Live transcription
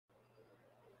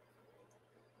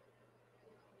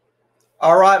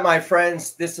All right, my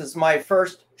friends, this is my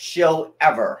first show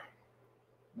ever.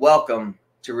 Welcome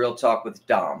to Real Talk with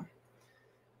Dom.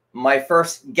 My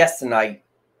first guest tonight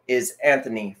is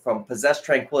Anthony from Possessed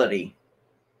Tranquility.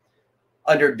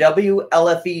 Under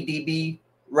WLFE-db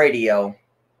radio,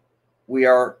 we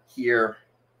are here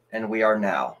and we are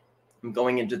now. I'm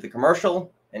going into the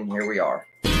commercial, and here we are.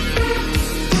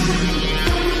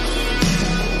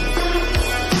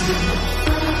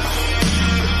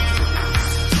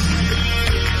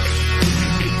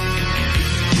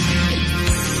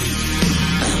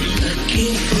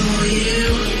 Looking for you,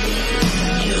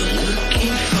 you're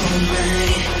looking for me.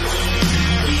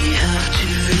 We have to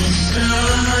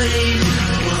decide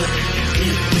what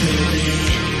it will be.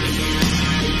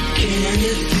 Can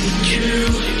it be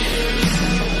true?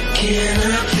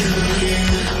 Can I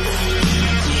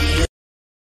believe?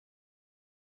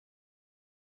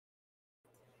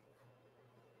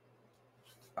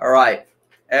 All right,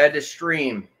 add to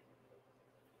stream.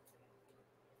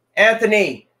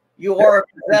 Anthony, you are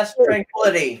Possessed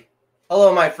Tranquility.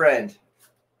 Hello, my friend.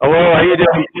 Hello, how you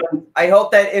doing? I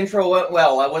hope that intro went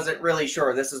well. I wasn't really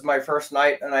sure. This is my first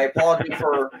night, and I apologize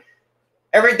for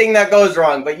everything that goes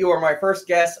wrong, but you are my first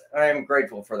guest, and I am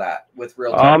grateful for that with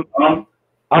Real Talk.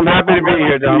 I'm happy to be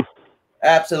here, Dom.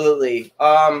 Absolutely.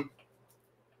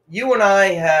 You and I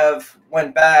have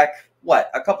went back, what,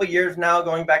 a couple years now,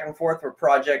 going back and forth for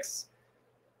projects.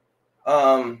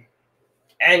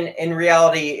 And in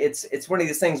reality, it's one of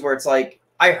these things where it's like,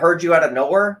 I heard you out of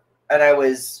nowhere, and I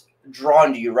was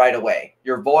drawn to you right away.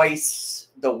 Your voice,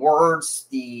 the words,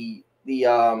 the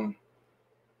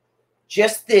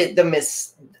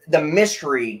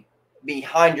mystery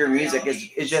behind your music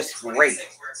is just great.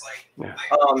 Yeah.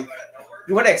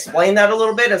 You want to explain that a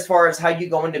little bit as far as how you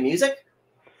go into music?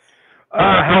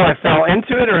 How I fell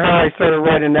into it, or how I started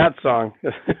writing that song?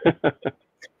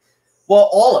 Well,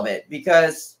 all of it,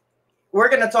 because we're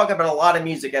going to talk about a lot of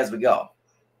music as we go.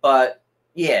 But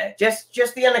yeah, just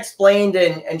the unexplained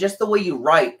and just the way you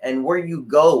write and where you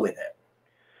go with it.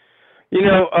 You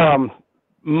know,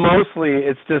 mostly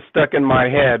it's just stuck in my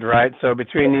head, right? So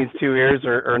between these two ears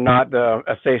are not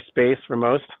a safe space for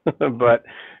most, but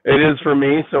it is for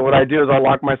me. So what I do is I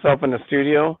lock myself in the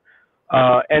studio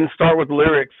and start with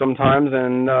lyrics sometimes,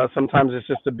 and sometimes it's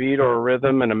just a beat or a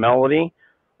rhythm and a melody.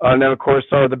 And then, of course,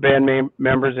 the band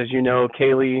members, as you know,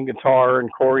 Kaylee on guitar and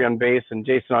Corey on bass and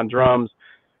Jason on drums,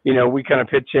 you know, we kind of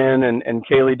pitch in, and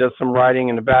Kaylee does some writing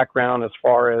in the background as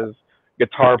far as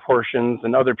guitar portions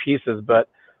and other pieces. But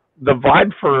the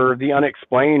vibe for The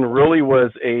Unexplained really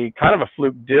was a kind of a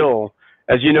fluke deal.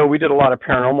 As you know, we did a lot of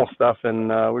paranormal stuff, and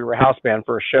we were a house band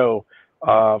for a show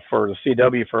for the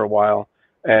CW for a while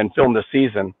and filmed a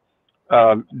season.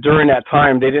 During that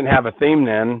time, they didn't have a theme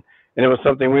then, and it was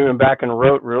something we went back and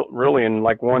wrote really in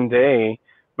like one day.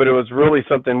 But it was really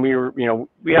something we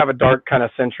have a dark kind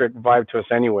of centric vibe to us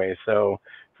anyway. So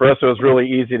for us, it was really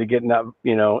easy to get in that,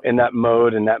 in that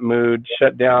mode and that mood,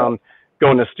 shut down, go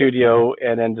in the studio,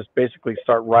 and then just basically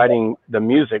start writing the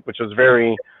music, which was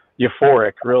very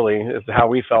euphoric, really, is how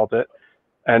we felt it.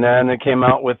 And then it came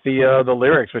out with the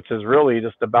lyrics, which is really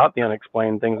just about the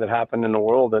unexplained things that happen in the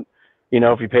world that,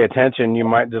 if you pay attention, you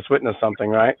might just witness something,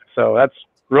 right? So that's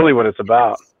really what it's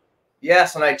about.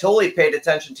 Yes, and I totally paid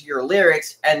attention to your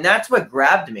lyrics, and that's what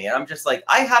grabbed me. And I'm just like,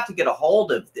 I have to get a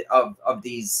hold of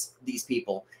these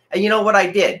people. And you know what I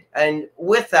did? And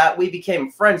with that, we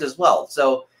became friends as well.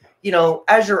 So,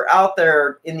 as you're out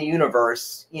there in the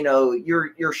universe,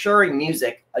 you're sharing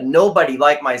music. Nobody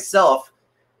like myself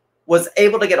was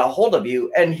able to get a hold of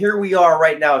you, and here we are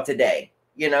right now today.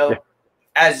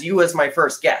 As you as my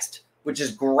first guest, which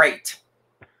is great.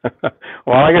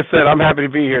 Well, like I said, I'm happy to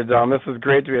be here, Dom. This is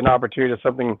great to be an opportunity to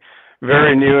something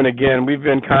very new. And again, we've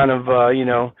been kind of,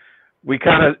 we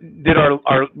kind of did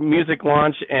our music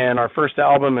launch and our first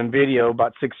album and video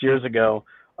about 6 years ago.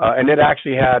 And it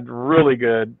actually had really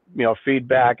good,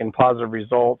 feedback and positive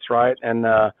results, right? And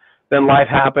then life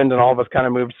happened and all of us kind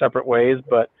of moved separate ways,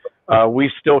 but we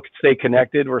still stay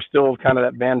connected. We're still kind of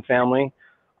that band family.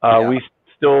 We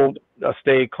still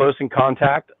stay close in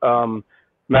contact.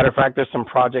 Matter of fact, there's some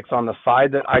projects on the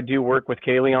side that I do work with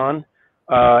Kaylee on,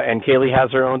 and Kaylee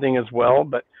has her own thing as well.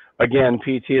 But again,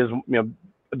 PT is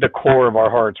the core of our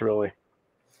hearts, really.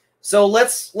 So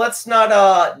let's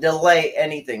not delay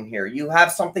anything here. You have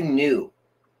something new.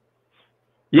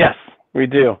 Yes, we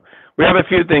do. We have a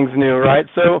few things new, right?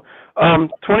 So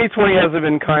 2020 hasn't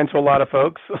been kind to a lot of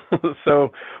folks.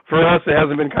 So for us, it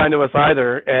hasn't been kind to us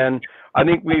either. And I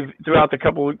think throughout the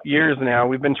couple of years now,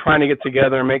 we've been trying to get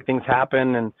together and make things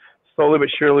happen. And slowly but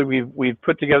surely, we've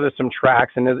put together some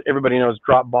tracks. And as everybody knows,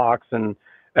 Dropbox and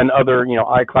and other,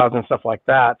 iClouds and stuff like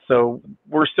that. So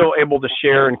we're still able to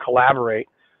share and collaborate.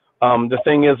 The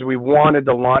thing is, we wanted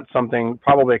to launch something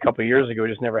probably a couple of years ago. We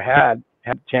just never had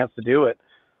a chance to do it.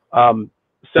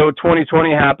 So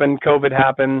 2020 happened, COVID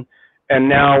happened, and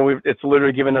now it's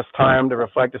literally given us time to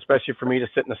reflect, especially for me to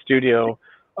sit in the studio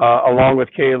along with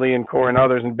Kaylee and Corey and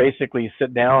others, and basically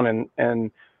sit down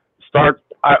and start.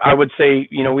 I would say,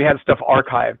 we had stuff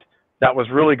archived that was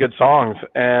really good songs,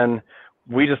 and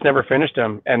we just never finished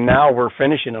them. And now we're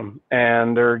finishing them,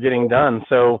 and they're getting done.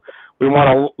 So we want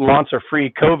to launch a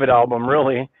free COVID album,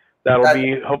 really, that'll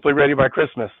be hopefully ready by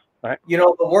Christmas. Right.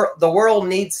 The world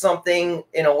needs something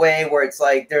in a way where it's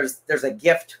like there's a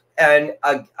gift, and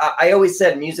I always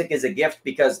said music is a gift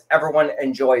because everyone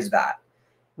enjoys that.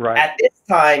 Right. At this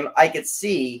time, I could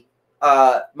see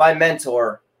my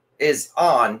mentor is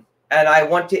on, and I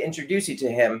want to introduce you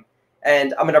to him,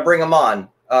 and I'm going to bring him on.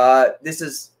 This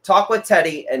is Talk with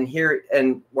Teddy, and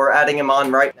we're adding him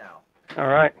on right now. All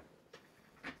right.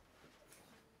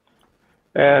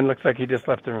 And looks like he just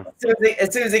left the room.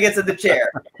 As soon as he gets in the chair.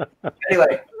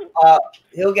 Anyway,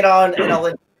 he'll get on, and I'll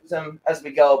introduce him as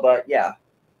we go. But yeah,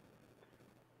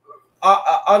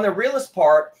 on the realist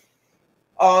part,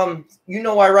 I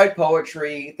write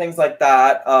poetry, things like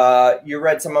that. You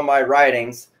read some of my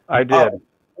writings. I did.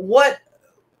 What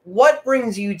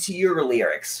brings you to your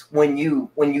lyrics when you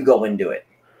go into it?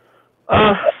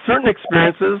 Certain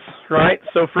experiences, right?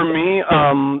 So for me,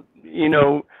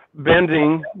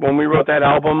 Bending, when we wrote that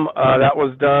album, that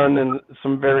was done in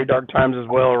some very dark times as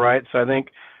well, right? So I think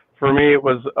for me, it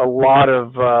was a lot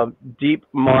of deep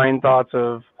mind thoughts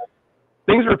of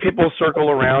things where people circle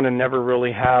around and never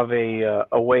really have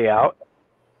a way out.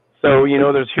 So,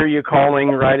 there's Hear You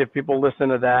Calling, right? If people listen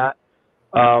to that,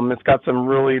 it's got some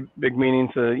really big meaning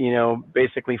to,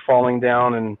 basically falling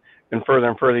down and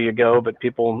further you go, but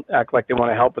people act like they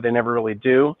want to help, but they never really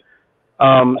do.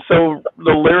 So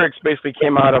the lyrics basically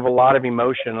came out of a lot of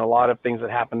emotion, a lot of things that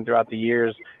happened throughout the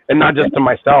years, and not just to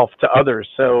myself, to others.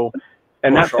 So,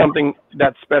 and that's something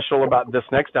that's special about this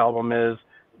next album is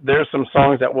there's some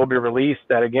songs that will be released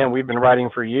that, again, we've been writing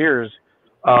for years,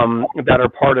 that are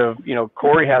part of,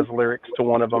 Corey has lyrics to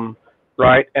one of them,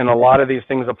 right? And a lot of these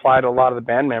things apply to a lot of the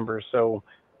band members. So,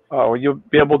 you'll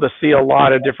be able to see a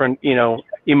lot of different,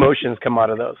 emotions come out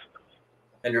of those.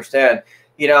 Understand.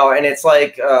 And it's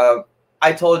like,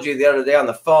 I told you the other day on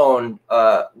the phone,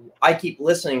 I keep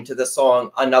listening to the song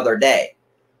Another Day.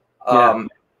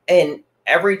 And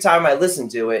every time I listen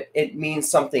to it, it means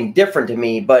something different to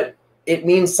me, but it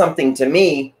means something to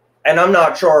me, and I'm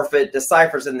not sure if it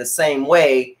deciphers in the same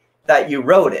way that you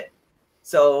wrote it.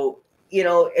 So,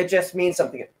 it just means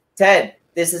something. Ted,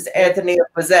 this is Anthony of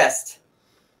Possessed.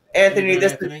 Anthony,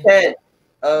 this is Ted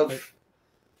of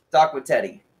Talk with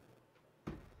Teddy.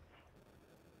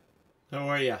 How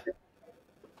are you?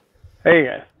 Hey,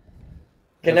 guys.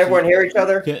 Can everyone hear each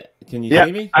other? Can you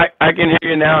see me? I can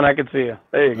hear you now, and I can see you.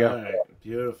 There you go. All right.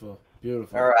 Beautiful.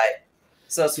 All right.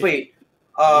 So sweet.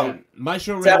 My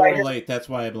show ran a little late. That's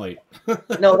why I'm late.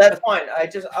 No, that's fine.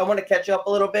 I want to catch up a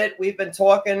little bit. We've been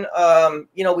talking.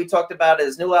 We talked about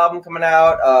his new album coming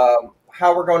out,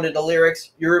 how we're going to the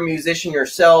lyrics. You're a musician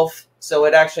yourself, so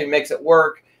it actually makes it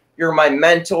work. You're my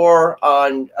mentor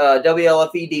on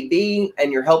WLFE-db,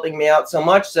 and you're helping me out so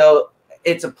much. So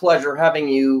it's a pleasure having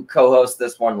you co-host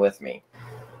this one with me.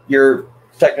 You're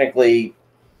technically,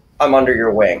 I'm under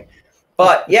your wing.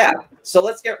 But yeah, so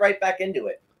let's get right back into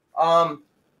it.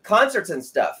 Concerts and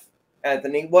stuff,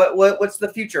 Anthony, what's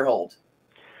the future hold?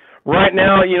 Right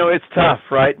now, it's tough,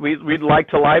 right? We'd like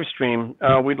to live stream.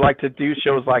 We'd like to do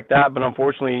shows like that, but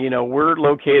unfortunately, we're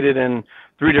located in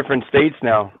 3 different states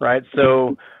now, right?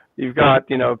 So you've got,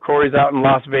 Corey's out in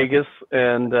Las Vegas,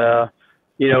 and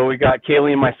we got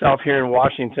Kaylee and myself here in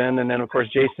Washington, and then of course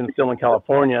Jason's still in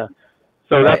California.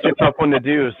 So that's a tough one to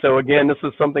do. So again, this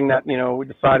is something that we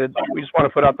decided we just want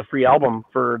to put out the free album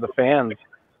for the fans.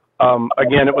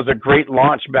 Again, it was a great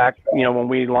launch back, when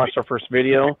we launched our first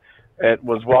video. It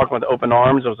was welcomed with open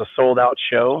arms. It was a sold-out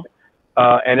show,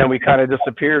 and then we kind of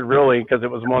disappeared really because it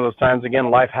was one of those times. Again,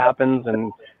 life happens,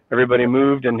 and everybody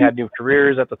moved and had new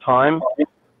careers at the time.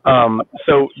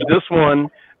 So this one,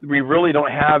 we really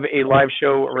don't have a live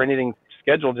show or anything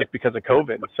scheduled just because of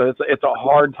COVID. So it's a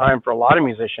hard time for a lot of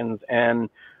musicians, and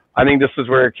I think this is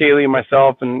where Kaylee and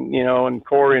myself and and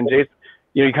Corey and Jason,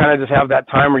 you kind of just have that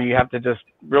time where you have to just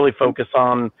really focus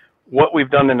on what we've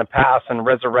done in the past and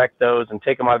resurrect those and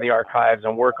take them out of the archives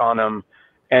and work on them,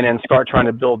 and then start trying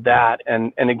to build that.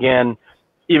 And again,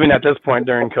 even at this point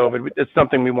during COVID, it's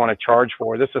something we want to charge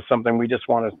for. This is something we just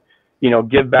want to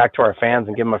give back to our fans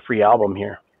and give them a free album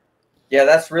here. Yeah,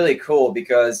 that's really cool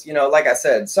because, you know, like I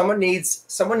said, someone needs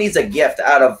a gift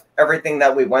out of everything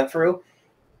that we went through.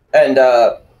 And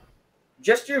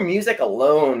just your music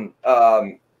alone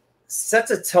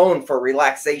sets a tone for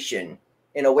relaxation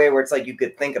in a way where it's like you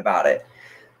could think about it.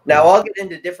 Now, I'll get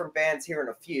into different bands here in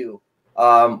a few.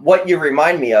 What you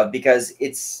remind me of, because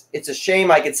it's a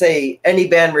shame I could say any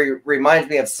band reminds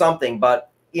me of something, but,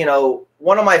 you know,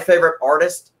 one of my favorite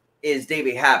artists is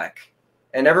Davey Havoc.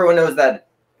 And everyone knows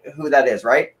who that is,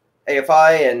 right?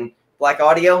 AFI and Black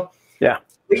Audio. Yeah.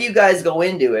 When you guys go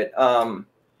into it,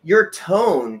 your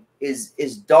tone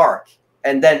is dark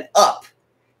and then up.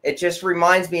 It just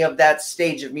reminds me of that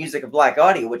stage of music of Black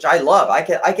Audio, which I love. I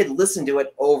could listen to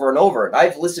it over and over.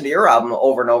 I've listened to your album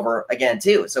over and over again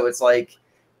too. So it's like,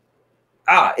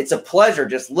 it's a pleasure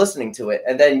just listening to it.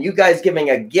 And then you guys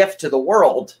giving a gift to the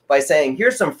world by saying,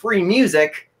 here's some free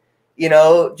music, you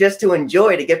know, just to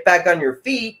enjoy, to get back on your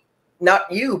feet.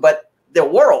 Not you, but the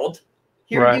world.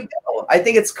 Here you go. I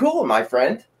think it's cool, my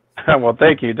friend. Well,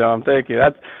 thank you, Dom. Thank you.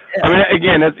 That's, I mean,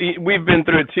 again, we've been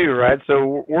through it too, right?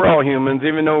 So we're all humans,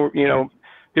 even though, you know,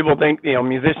 people think, you know,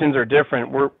 musicians are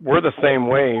different. We're the same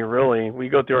way, really. We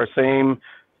go through our same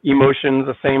emotions,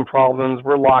 the same problems.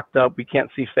 We're locked up. We can't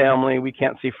see family. We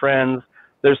can't see friends.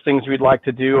 There's things we'd like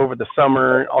to do over the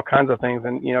summer, all kinds of things.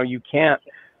 And, you know, you can't.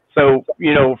 So,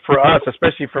 you know, for us,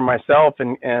 especially for myself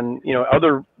and, you know,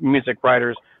 other music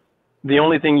writers, the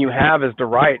only thing you have is to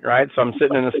write, right? So I'm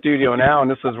sitting in the studio now, and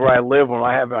this is where I live when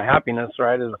I have my happiness,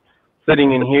 right? Is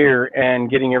sitting in here and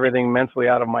getting everything mentally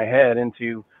out of my head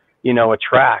into, you know, a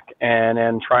track,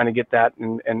 and trying to get that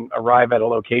and arrive at a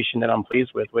location that I'm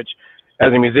pleased with, which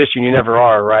as a musician, you never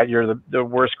are, right? You're the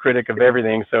worst critic of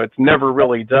everything. So it's never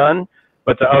really done,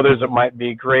 but to others, it might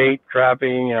be great, crappy,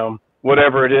 you know,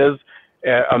 whatever it is,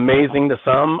 amazing to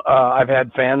some. I've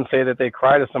had fans say that they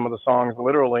cry to some of the songs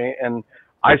literally, and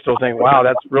I still think, wow,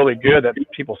 that's really good that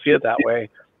people see it that way.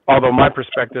 Although my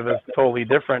perspective is totally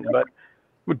different, but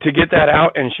to get that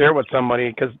out and share with somebody,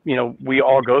 because, you know, we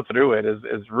all go through it,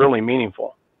 is really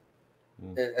meaningful.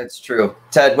 It's true.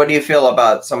 Ted, what do you feel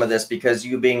about some of this? Because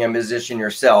you being a musician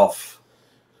yourself.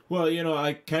 Well, you know,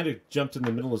 I kind of jumped in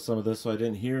the middle of some of this, so I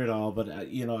didn't hear it all. But,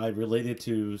 you know, I related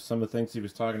to some of the things he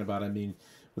was talking about. I mean,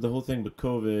 with the whole thing with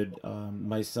COVID,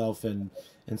 myself and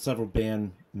several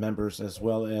band members, as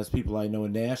well as people I know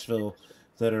in Nashville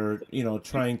that are, you know,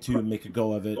 trying to make a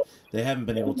go of it, they haven't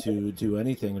been able to do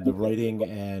anything. The writing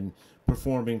and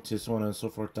performing to so on and so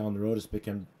forth down the road has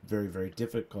become very, very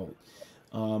difficult.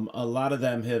 A lot of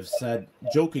them have said,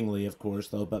 jokingly, of course,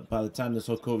 though, but by the time this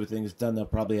whole COVID thing is done, they'll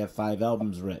probably have 5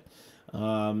 albums written.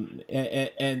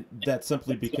 And that's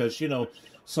simply because, you know,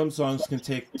 some songs can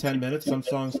take 10 minutes, some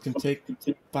songs can take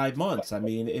 5 months. I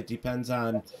mean, it depends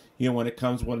on, you know, when it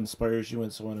comes, what inspires you,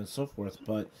 and so on and so forth.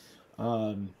 But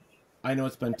I know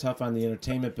it's been tough on the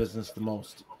entertainment business the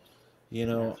most, you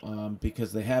know,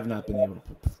 because they have not been able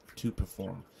to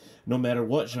perform, no matter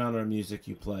what genre of music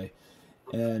you play.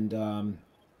 And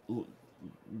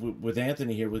with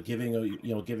Anthony here, with giving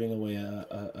away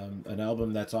an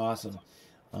album that's awesome,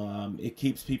 it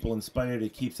keeps people inspired.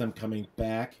 It keeps them coming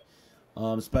back,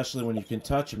 especially when you can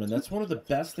touch them. And that's one of the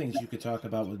best things you could talk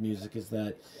about with music, is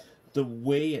that the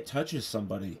way it touches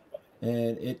somebody,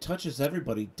 and it touches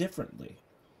everybody differently,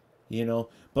 you know.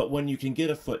 But when you can get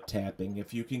a foot tapping,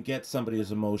 if you can get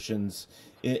somebody's emotions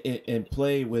and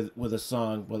play with a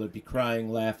song, whether it be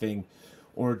crying, laughing,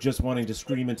 or just wanting to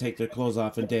scream and take their clothes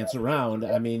off and dance around,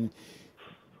 I mean,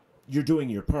 you're doing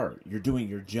your part. You're doing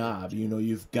your job. You know,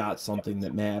 you've got something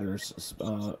that matters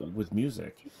with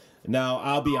music. Now,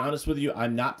 I'll be honest with you,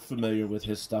 I'm not familiar with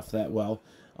his stuff that well.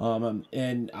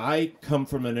 And I come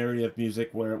from an area of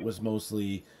music where it was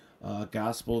mostly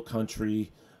gospel,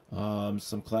 country,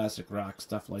 some classic rock,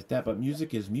 stuff like that. But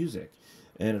music is music,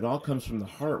 and it all comes from the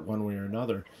heart one way or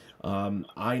another.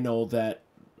 I know that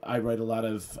I write a lot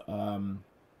of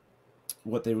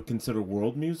what they would consider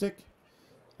world music.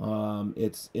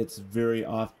 It's very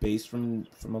off base from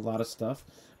a lot of stuff,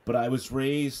 but I was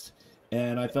raised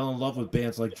and I fell in love with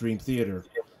bands like Dream Theater,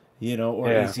 you know,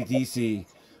 or AC/DC.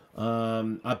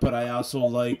 But I also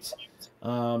liked,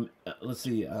 let's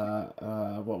see,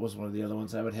 what was one of the other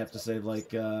ones? I would have to say, like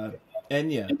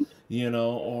Enya, you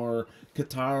know, or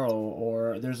Kataro,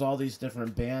 or there's all these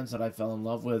different bands that I fell in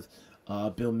love with.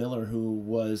 Bill Miller, who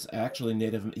was actually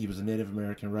he was a Native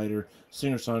American writer,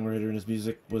 singer-songwriter, and his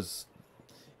music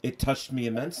it touched me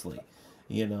immensely,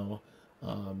 you know.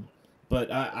 But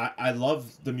I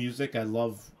love the music. I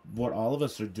love what all of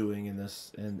us are doing in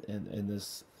this in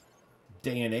this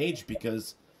day and age,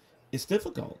 because it's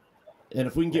difficult. And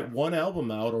if we can get one album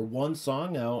out or one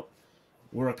song out,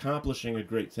 we're accomplishing a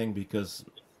great thing, because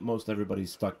most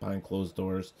everybody's stuck behind closed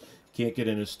doors. Can't get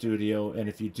in a studio, and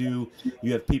if you do,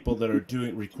 you have people that are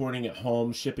recording at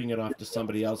home, shipping it off to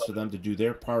somebody else for them to do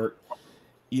their part,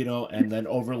 you know, and then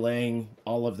overlaying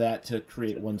all of that to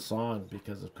create one song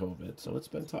because of COVID. So it's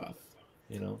been tough,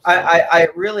 you know. So. I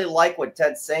really like what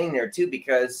Ted's saying there too,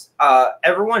 because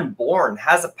everyone born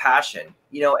has a passion.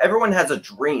 You know, everyone has a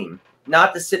dream,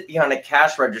 not to sit behind a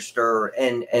cash register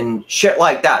and shit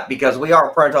like that, because we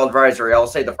are parental advisory. I'll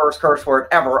say the first curse word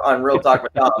ever on Real Talk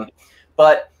with Tom.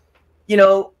 But you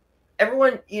know,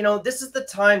 everyone, you know, this is the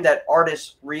time that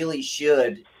artists really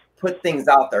should put things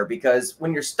out there, because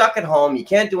when you're stuck at home, you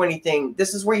can't do anything.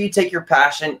 This is where you take your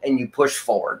passion and you push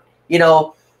forward. You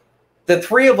know, the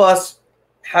three of us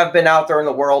have been out there in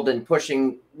the world and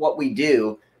pushing what we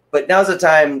do, but now's the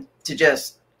time to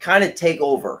just kind of take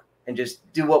over and just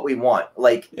do what we want.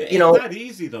 Like, you know, it's not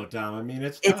easy though, Dom. I mean,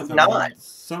 it's not. I mean,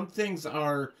 some things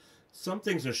are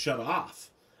shut off.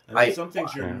 I mean, some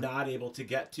things you're not able to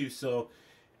get to. So,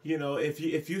 you know, if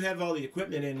you have all the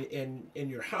equipment in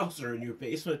your house or in your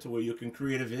basement to where you can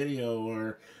create a video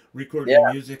or record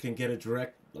your music and get a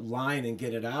direct line and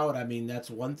get it out, I mean, that's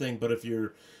one thing. But if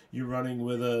you're running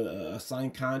with a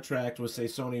signed contract with, say,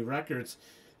 Sony Records,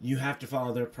 you have to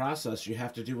follow their process. You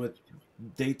have to do what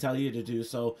they tell you to do.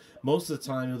 So most of the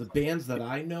time, the bands that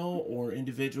I know or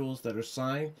individuals that are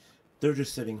signed, they're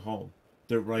just sitting home.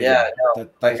 They're writing. Yeah, no,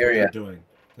 that's what they're doing.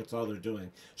 That's all they're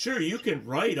doing. Sure, you can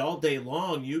write all day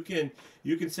long. You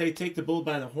can say take the bull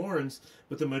by the horns,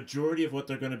 but the majority of what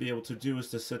they're going to be able to do is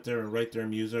to sit there and write their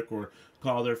music or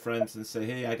call their friends and say,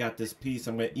 hey, I got this piece.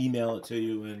 I'm going to email it to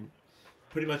you. And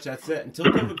pretty much that's it. Until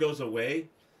COVID goes away,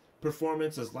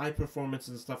 performances, live performances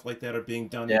and stuff like that are being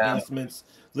done in basements,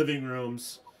 living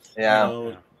rooms. Yeah. You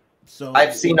know, so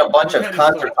I've seen a bunch of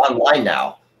concerts online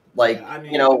now. Like, I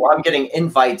mean, you know, I'm getting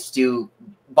invites to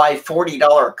buy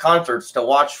 $40 concerts to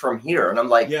watch from here. And I'm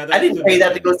like, I didn't pay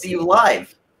that to go see you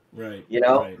live. Right. You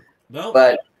know? Right. Well,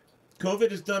 but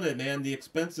COVID has done it, man. The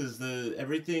expenses,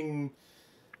 everything,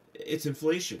 it's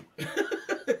inflation.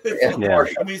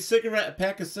 I mean, a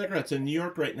pack of cigarettes in New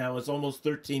York right now is almost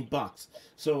 $13.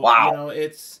 So, you know,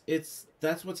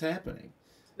 that's what's happening.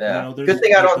 Yeah. You know, good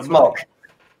thing I don't smoke.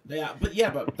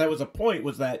 But that was a point,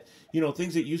 was that, you know,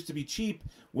 things that used to be cheap,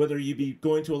 whether you be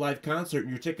going to a live concert and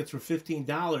your tickets were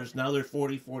 $15, now they're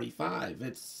 $40, $45.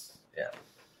 It's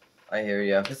I hear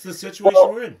you. It's the situation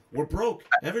we're in. We're broke.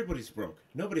 Everybody's broke.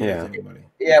 Nobody has any money.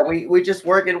 Yeah, we just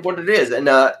work at what it is. And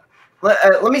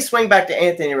let me swing back to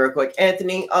Anthony real quick.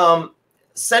 Anthony,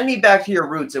 send me back to your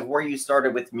roots of where you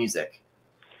started with music.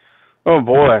 Oh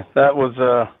boy, that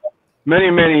was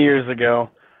many years ago.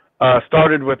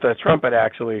 Started with a trumpet,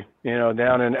 actually, you know,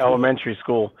 down in elementary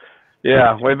school.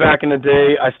 Yeah, way back in the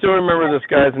day. I still remember this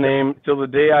guy's name. Till the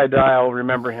day I die, I'll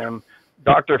remember him.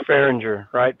 Dr. Farringer,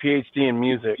 right? PhD in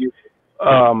music.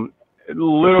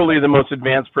 Literally the most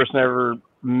advanced person I ever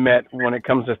met when it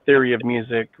comes to theory of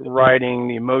music, writing,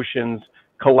 the emotions,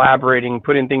 collaborating,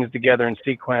 putting things together in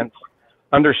sequence,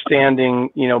 understanding,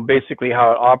 you know, basically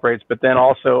how it operates, but then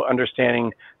also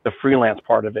understanding the freelance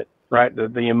part of it, right?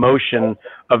 The emotion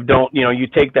of you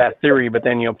take that theory, but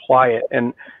then you apply it.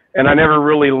 And I never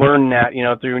really learned that, you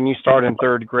know, through when you start in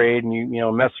third grade and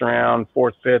you mess around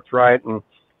fourth, fifth, right? And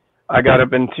I got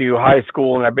up into high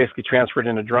school and I basically transferred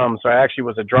into drums. So I actually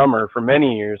was a drummer for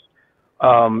many years.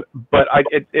 But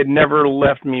it never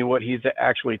left me what he's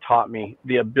actually taught me,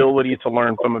 the ability to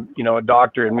learn from a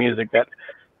doctor in music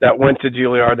that went to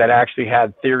Juilliard, that actually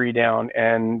had theory down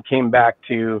and came back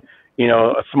to,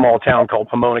 a small town called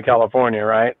Pomona, California,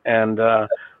 right? And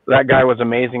that guy was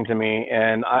amazing to me.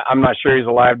 And I'm not sure he's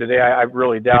alive today. I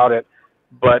really doubt it.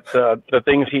 But the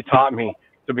things he taught me,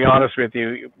 to be honest with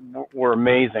you, were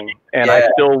amazing. And I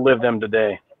still live them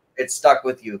today. It stuck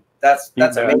with you. That's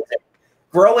amazing.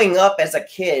 Growing up as a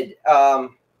kid,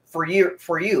 for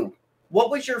you, what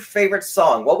was your favorite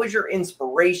song? What was your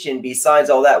inspiration besides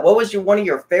all that? What was one of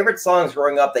your favorite songs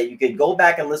growing up that you could go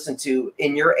back and listen to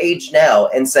in your age now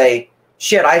and say,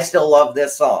 shit, I still love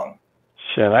this song?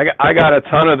 Shit, I got a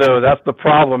ton of those. That's the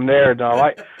problem there, Dom.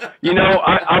 I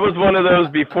was one of those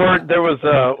before there was,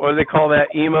 what do they call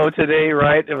that, emo today,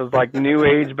 right? It was like new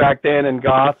age back then and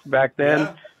goth back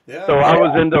then. So I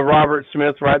was into Robert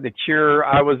Smith, right? The Cure.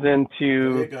 I was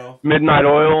into Midnight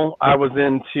Oil. I was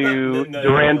into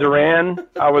Duran.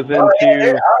 I was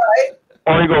into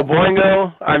Oingo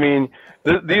Boingo. I mean,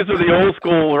 these are the old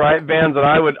school, right, bands that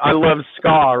I love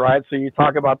ska, right? So you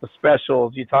talk about the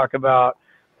Specials. You talk about,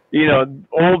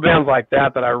 old bands like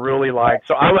that I really like.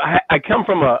 So I come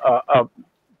from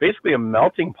basically a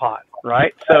melting pot,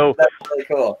 right? So that's really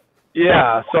cool.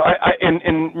 Yeah, so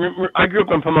I grew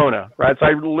up in Pomona, right? So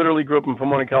I literally grew up in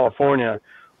Pomona, California,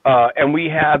 and we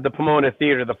had the Pomona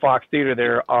Theater, the Fox Theater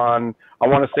there on, I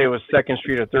want to say it was Second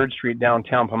Street or Third Street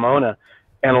downtown Pomona,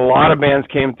 and a lot of bands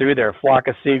came through there. Flock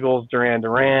of Seagulls, Duran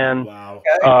Duran,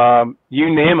 Wow.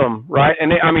 you name them, right?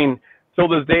 And I mean, till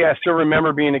this day, I still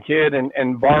remember being a kid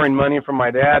and borrowing money from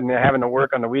my dad and having to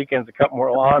work on the weekends to cut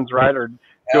more lawns, right, or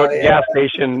go Hell to the yeah. gas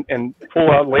station and pull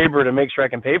out labor to make sure I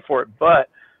can pay for it, but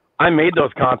I made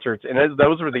those concerts, and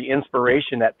those were the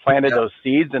inspiration that planted those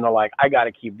seeds, and they're like, I got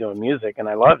to keep doing music, and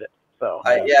I loved it. So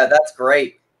Yeah, that's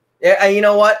great. Yeah, and you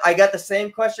know what? I got the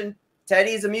same question.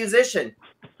 Teddy's a musician.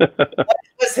 What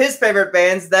was his favorite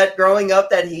bands that growing up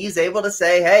that he's able to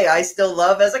say, hey, I still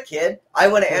love as a kid? I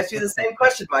want to ask you the same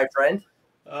question, my friend.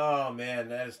 Oh man,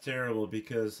 that is terrible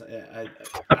because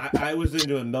I was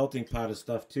into a melting pot of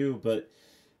stuff too, but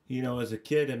you know, as a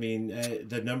kid, I mean,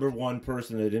 the number one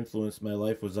person that influenced my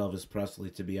life was Elvis Presley,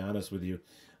 to be honest with you.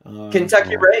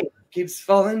 Kentucky Rain keeps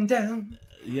falling down.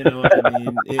 You know, I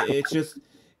mean,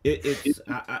 it's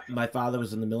my father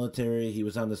was in the military. He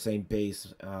was on the same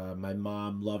base. My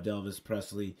mom loved Elvis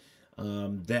Presley.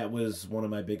 That was one of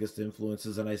my biggest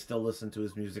influences, and I still listen to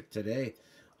his music today.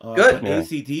 Good. But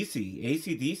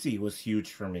AC/DC was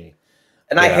huge for me.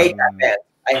 And I hate that band.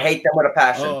 I hate them with a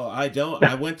passion. Oh, I don't.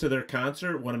 I went to their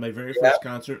concert. One of my very first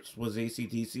concerts was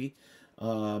AC/DC.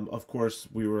 Of course,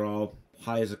 we were all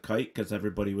high as a kite because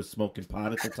everybody was smoking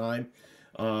pot at the time.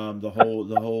 The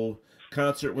whole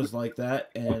concert was like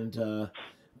that, and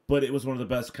but it was one of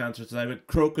the best concerts. I would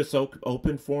Crocus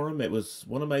open for him. It was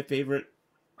one of my favorite,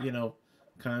 you know,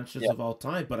 concerts of all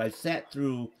time. But I sat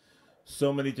through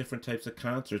so many different types of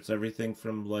concerts, everything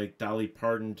from like Dolly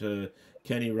Parton to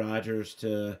Kenny Rogers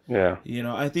to, you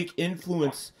know, I think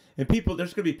influence, and people,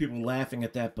 there's going to be people laughing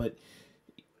at that, but,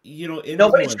 you know,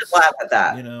 nobody should laugh at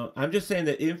that. You know, I'm just saying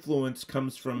that influence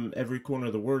comes from every corner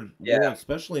of the world,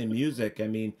 especially in music. I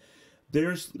mean,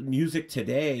 there's music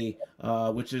today,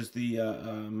 which is the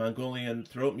Mongolian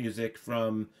throat music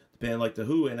from a band like The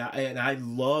Who, and I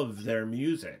love their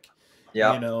music.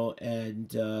 You know,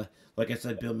 and like I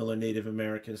said, Bill Miller, Native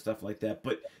American, stuff like that.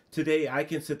 But today I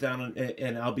can sit down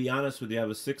and I'll be honest with you, I have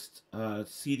a 6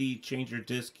 CD changer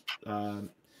disc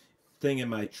thing in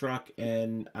my truck,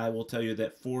 and I will tell you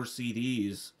that 4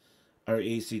 CDs are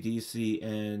AC/DC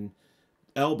and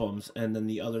albums, and then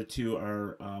the other 2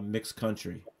 are mixed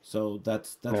country. So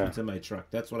that's what's in my truck.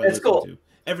 That's what I listen to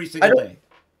every single day.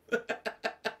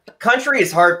 Country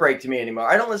is heartbreak to me anymore.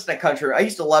 I don't listen to country. I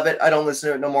used to love it. I don't listen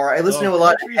to it no more. I listen to a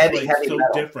lot of heavy so metal.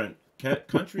 Different.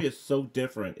 Country is so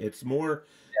different. It's more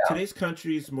today's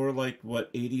country is more like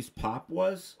what 80s pop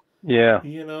was. Yeah.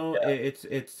 You know,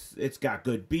 it's got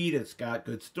good beat. It's got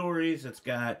good stories. It's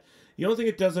got, the only thing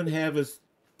it doesn't have is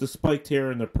the spiked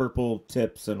hair and the purple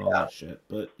tips and all that shit.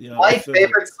 But you know, my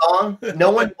favorite song.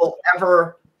 No one will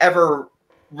ever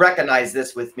recognize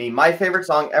this with me. My favorite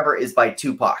song ever is by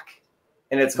Tupac.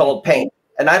 And it's called Pain.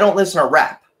 And I don't listen to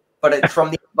rap, but it's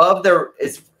from the above the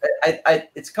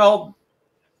it's called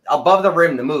Above the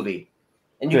Rim, the movie.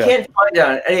 And you can't find it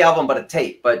on any album but a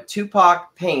tape. But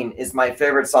Tupac Pain is my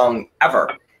favorite song ever.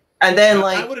 And then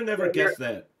like I would have never guessed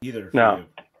that either. No.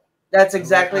 That's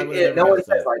exactly it. No one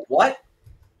says like what?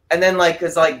 And then like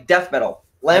it's like death metal.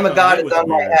 Lamb of God is on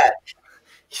my head.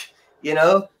 You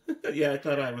know? Yeah, I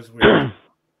thought I was weird.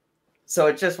 So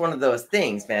it's just one of those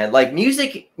things, man. Like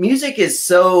music is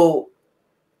so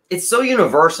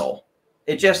universal.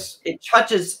 It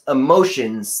touches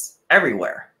emotions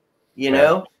everywhere, you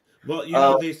know? Well, you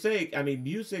know, they say, I mean,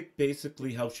 music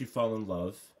basically helps you fall in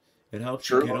love. It helps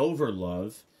you get over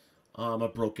love, a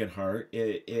broken heart.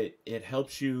 It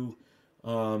helps you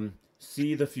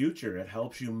see the future. It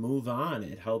helps you move on.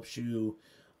 It helps you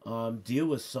deal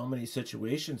with so many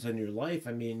situations in your life.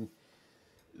 I mean,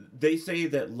 they say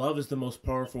that love is the most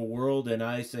powerful world, and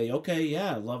I say, okay,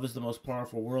 yeah, love is the most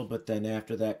powerful world, but then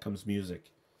after that comes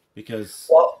music, because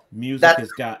music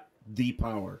has got the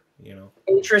power, you know.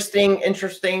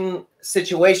 Interesting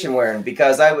situation we're in,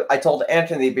 because I told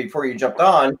Anthony before you jumped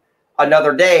on,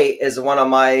 Another Day is one of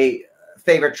my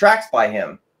favorite tracks by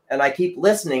him, and I keep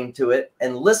listening to it,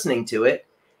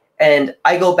 and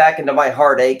I go back into my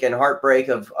heartache and heartbreak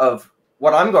of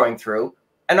what I'm going through.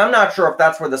 And I'm not sure if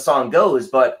that's where the song goes,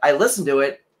 but I listen to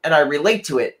it and I relate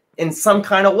to it in some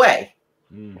kind of way.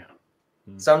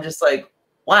 So I'm just like,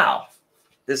 wow,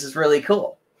 this is really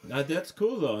cool. That's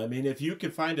cool, though. I mean, if you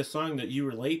can find a song that you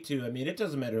relate to, I mean, it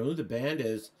doesn't matter who the band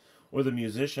is or the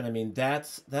musician. I mean,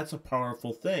 that's a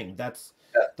powerful thing. That's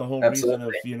the whole reason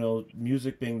of, you know,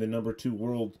 music being the number 2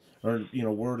 world, or, you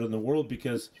know, word in the world,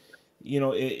 because, you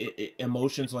know,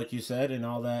 emotions, like you said, and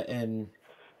all that, and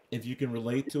if you can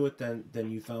relate to it,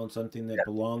 then you found something that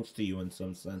belongs to you in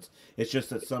some sense. It's just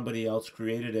that somebody else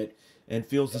created it and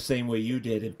feels the same way you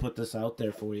did and put this out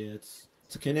there for you. It's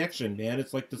a connection, man.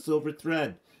 It's like the silver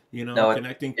thread, you know, No,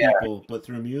 connecting people, but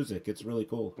through music. It's really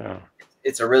cool. Yeah.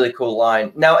 It's a really cool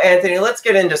line. Now, Anthony, let's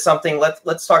get into something.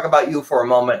 Let's talk about you for a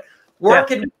moment. Where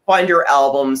can we find your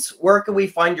albums? Where can we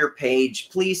find your page?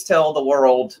 Please tell the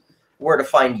world where to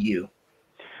find you.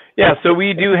 Yeah, so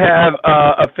we do have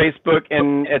a Facebook,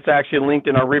 and it's actually linked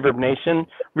in our Reverb Nation.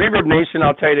 Reverb Nation,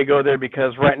 I'll tell you to go there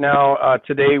because right now,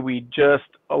 today we just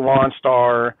launched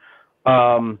our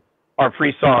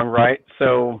free song, right?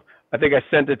 So I think I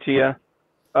sent it to you.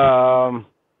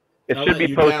 It should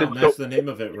be posted. Down. That's the name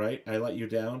of it, right? I Let You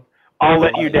Down. I'll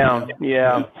let you down.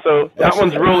 Yeah. So that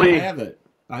one's really.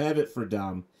 I have it for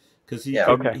Dom. Because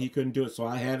he couldn't do it, so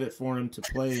I have it for him to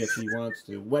play if he wants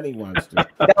to, when he wants to.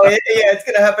 It's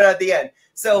going to happen at the end.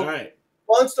 So, all right.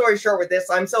 Long story short with this,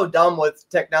 I'm so dumb with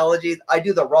technology. I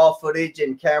do the raw footage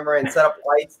and camera and set up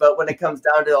lights, but when it comes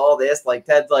down to all this, like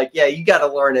Ted's like, yeah, you got to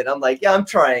learn it. I'm like, yeah, I'm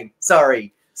trying.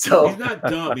 Sorry. So he's not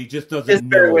dumb. He just doesn't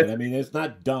know it. I mean, it's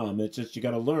not dumb. It's just you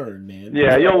got to learn, man.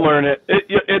 Yeah, you'll learn it.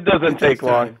 It doesn't take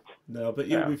long. No, but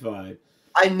you'll be fine.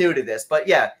 I'm new to this, but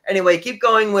yeah. Anyway, keep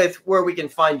going with where we can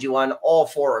find you on all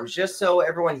forums, just so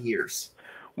everyone hears.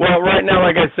 Well, right now,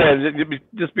 like I said,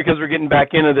 just because we're getting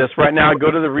back into this, right now,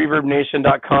 go to the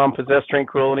reverbnation.com, Possess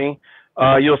Tranquility.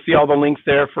 You'll see all the links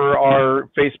there for our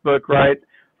Facebook, right?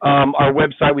 Our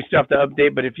website, we still have to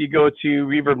update, but if you go to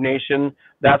Reverb Nation,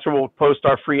 that's where we'll post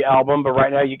our free album. But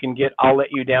right now, you can get I'll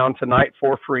Let You Down tonight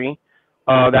for free.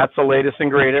 That's the latest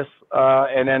and greatest.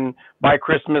 And then by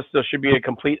Christmas, there should be a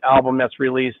complete album that's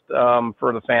released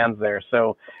for the fans there.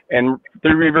 So, and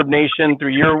through Reverb Nation,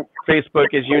 through your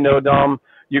Facebook, as you know, Dom,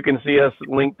 you can see us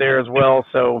linked there as well.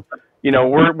 So, you know,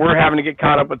 we're having to get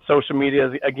caught up with social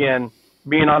media again.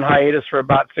 Being on hiatus for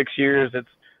about 6 years, it's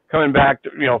coming back to,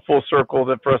 you know, full circle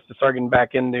for us to start getting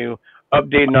back into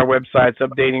updating our websites,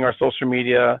 updating our social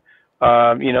media.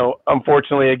 You know,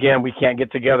 unfortunately, again, we can't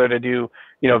get together to do,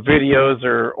 you know, videos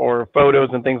or photos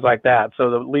and things like that. So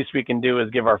the least we can do is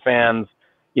give our fans,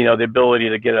 you know, the ability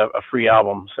to get a free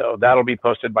album. So that'll be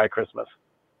posted by Christmas.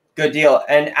 Good deal.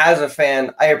 And as a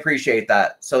fan, I appreciate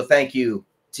that. So thank you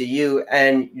to you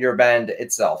and your band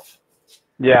itself.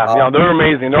 Yeah, they're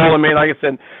amazing. They're all amazing. Like I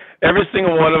said, every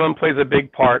single one of them plays a big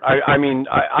part. I mean,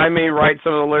 I may write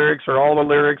some of the lyrics or all the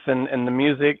lyrics and the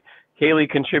music. Kaylee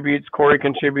contributes, Corey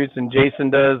contributes, and Jason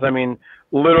does. I mean,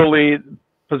 literally,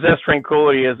 Possess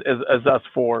Tranquility is us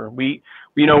four. We've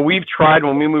tried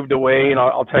when we moved away, and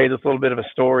I'll tell you this little bit of a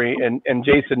story, and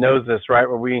Jason knows this, right,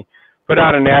 where we put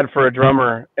out an ad for a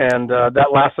drummer, and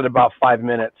that lasted about 5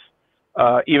 minutes,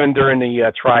 even during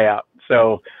the tryout.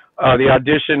 So the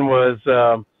audition was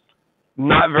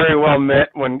not very well met.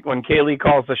 When Kaylee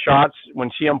calls the shots, when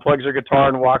she unplugs her guitar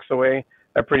and walks away,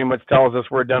 that pretty much tells us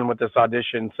we're done with this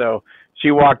audition. So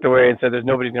she walked away and said, there's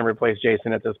nobody's going to replace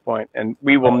Jason at this point, and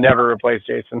we will never replace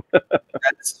Jason.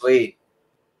 That's sweet.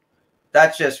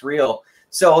 That's just real.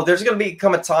 So there's going to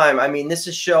become a time. I mean, this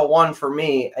is show one for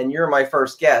me, and you're my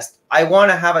first guest. I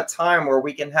want to have a time where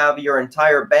we can have your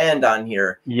entire band on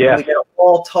here. Yeah. We can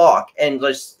all talk and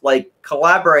just like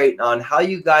collaborate on how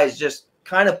you guys just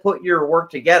kind of put your work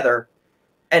together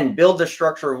and build the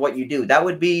structure of what you do. That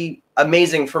would be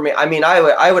amazing for me. I mean,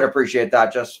 I would appreciate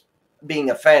that, just being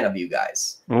a fan of you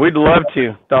guys. We'd love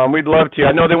to, Dom. We'd love to.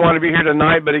 I know they want to be here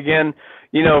tonight, but again,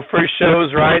 you know, first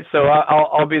shows, right? So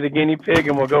I'll be the guinea pig,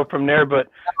 and we'll go from there. But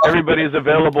everybody's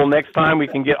available next time. We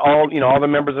can get all the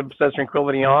members of Possess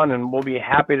Tranquility on, and we'll be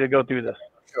happy to go through this.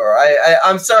 Sure.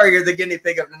 I'm sorry you're the guinea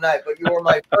pig of the night, but you were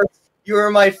my first. You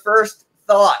were my first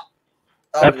thought.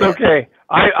 That's okay.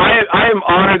 I am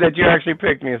honored that you actually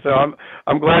picked me. So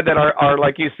I'm glad that our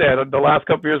like you said, the last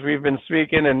couple of years we've been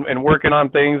speaking and working on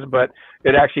things, but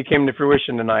it actually came to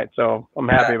fruition tonight. So I'm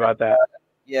happy about that.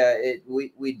 Yeah,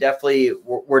 we definitely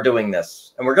we're doing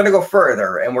this, and we're going to go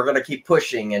further, and we're going to keep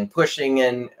pushing, and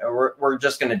we're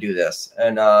just going to do this.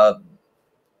 And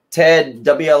Ted,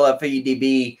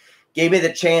 WLFE-db, gave me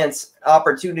the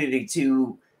opportunity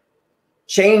to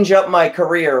change up my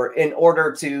career in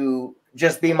order to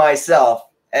just be myself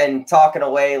and talk in a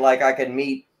way like I can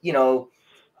meet,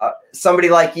 somebody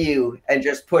like you and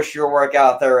just push your work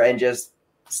out there and just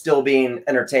still being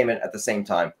entertainment at the same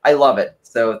time. I love it.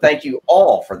 So thank you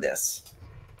all for this.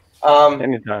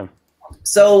 Anytime.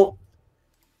 So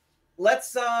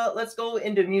let's go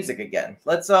into music again.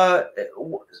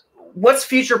 What's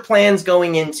future plans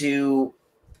going into,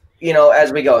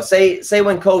 as we go, say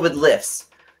when COVID lifts,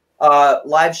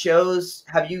 live shows,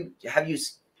 have you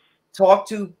talk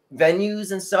to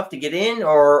venues and stuff to get in,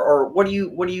 or what are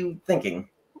you thinking?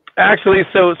 Actually,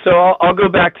 so I'll go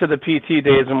back to the PT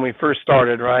days when we first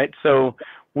started, right? So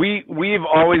we've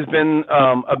always been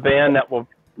a band that will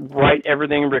write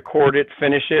everything, record it,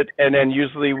 finish it, and then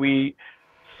usually we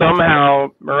somehow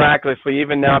miraculously,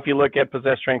 even now, if you look at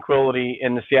Possessed Tranquility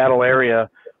in the Seattle area,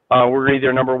 we're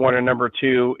either number one or number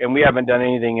two, and we haven't done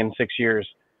anything in 6 years.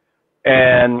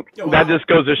 And Oh, wow. that just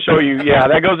goes to show you, yeah,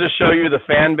 that goes to show you the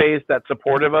fan base that's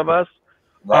supportive of us.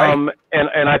 Right.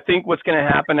 And I think what's going to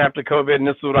happen after COVID, and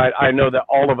this is what I know that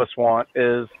all of us want,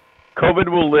 is COVID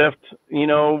will lift, you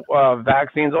know,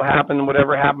 vaccines will happen,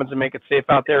 whatever happens to make it safe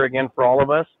out there again for all of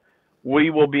us.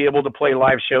 We will be able to play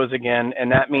live shows again,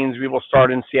 and that means we will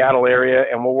start in Seattle area,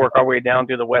 and we'll work our way down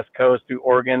through the West Coast, through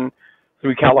Oregon,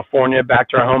 through California, back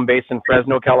to our home base in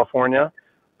Fresno, California.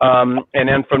 And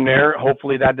then from there,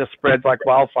 hopefully that just spreads like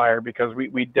wildfire, because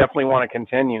we definitely want to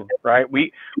continue, right?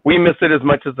 We miss it as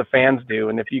much as the fans do.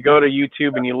 And if you go to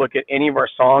YouTube and you look at any of our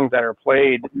songs that are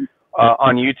played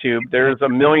on YouTube, there's a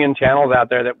million channels out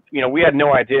there that, you know, we had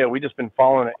no idea. We just been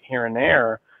following it here and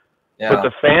there. Yeah. But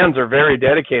the fans are very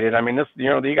dedicated. I mean, this, you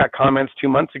know, you got comments 2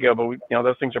 months ago, but you know,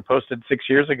 those things are posted 6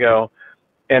 years ago.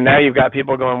 And now you've got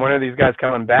people going, when are these guys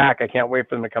coming back? I can't wait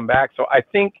for them to come back. So I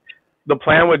think the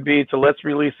plan would be to let's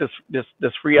release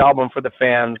this free album for the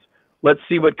fans. Let's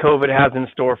see what COVID has in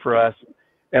store for us.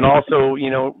 And also,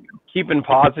 you know, keeping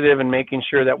positive and making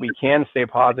sure that we can stay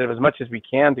positive as much as we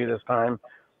can through this time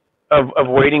of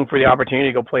waiting for the opportunity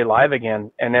to go play live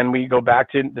again. And then we go back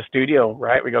to the studio,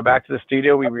 right? We go back to the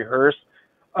studio, we rehearse.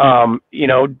 You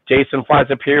know, Jason flies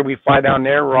up here, we fly down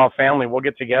there, we're all family. We'll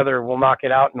get together, we'll knock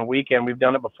it out in a weekend. We've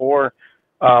done it before.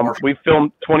 We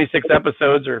filmed 26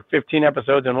 episodes or 15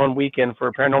 episodes in one weekend for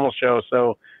a paranormal show.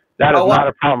 So that is not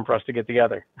a problem for us to get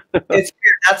together. It's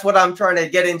weird. That's what I'm trying to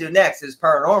get into next is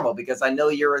paranormal, because I know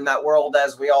you're in that world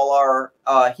as we all are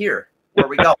here, where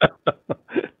we go.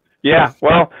 Yeah,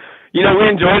 well, you know, we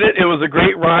enjoyed it. It was a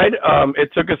great ride. It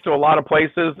took us to a lot of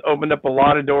places, opened up a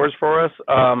lot of doors for us.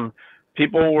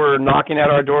 People were knocking at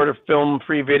our door to film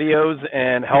free videos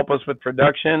and help us with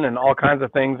production and all kinds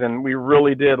of things. And we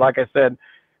really did. Like I said,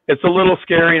 it's a little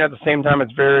scary, and at the same time,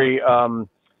 it's very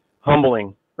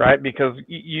humbling, right? Because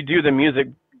you do the music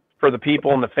for the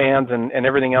people and the fans and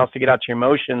everything else to get out your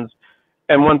emotions.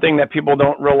 And one thing that people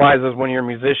don't realize is when you're a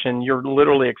musician, you're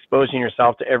literally exposing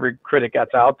yourself to every critic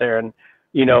that's out there. And,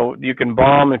 you know, you can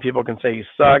bomb and people can say you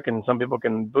suck and some people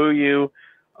can boo you.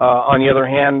 On the other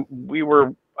hand,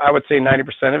 I would say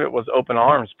 90% of it was open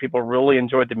arms. People really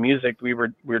enjoyed the music.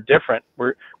 We're different.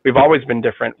 We've always been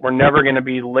different. We're never going to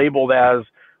be labeled as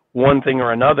one thing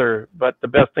or another. But the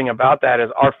best thing about that is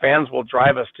our fans will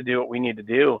drive us to do what we need to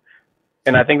do.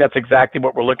 And I think that's exactly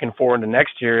what we're looking for in the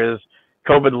next year is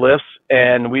COVID lifts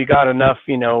and we got enough,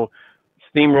 you know,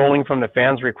 steam rolling from the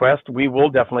fans' request. We will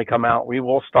definitely come out. We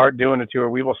will start doing a tour.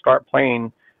 We will start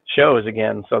playing shows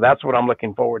again. So that's what I'm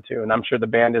looking forward to. And I'm sure the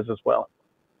band is as well.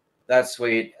 That's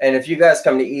sweet. And if you guys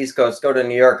come to East Coast, go to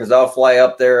New York, because I'll fly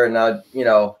up there and you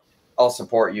know, I'll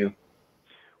support you.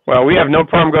 Well, we have no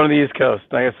problem going to the East Coast.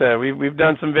 Like I said, we've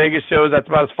done some Vegas shows. That's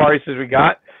about as far east as we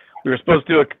got. We were supposed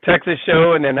to do a Texas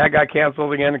show, and then that got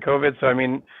canceled again in COVID. So I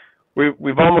mean,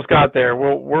 we've almost got there.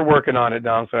 We're working on it,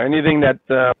 Dom. So anything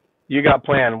that you got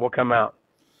planned, we'll come out.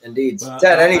 Indeed.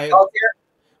 Ted, any thoughts here?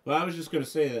 Well, I was just going to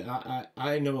say that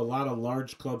I know a lot of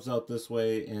large clubs out this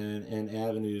way and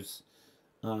avenues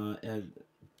and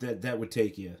that would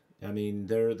take you. I mean,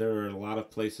 there are a lot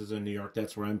of places in New York.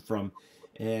 That's where I'm from.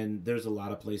 And there's a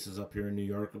lot of places up here in New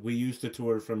York. We used to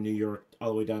tour from New York all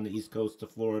the way down the East Coast to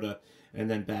Florida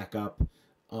and then back up.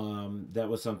 That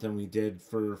was something we did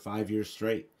for 5 years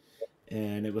straight.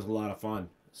 And it was a lot of fun.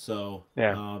 So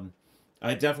yeah.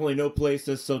 I definitely know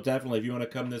places. So definitely, if you want to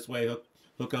come this way,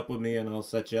 hook up with me and I'll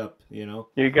set you up, you know.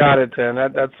 You got it, Tim.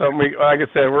 That's something like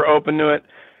I said, we're open to it.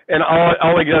 And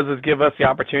all it does is give us the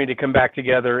opportunity to come back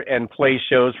together and play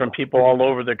shows from people all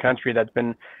over the country that's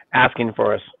been asking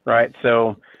for us, right?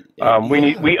 So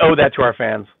we owe that to our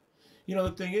fans. You know,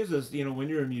 the thing is, you know, when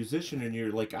you're a musician and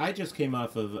you're like, I just came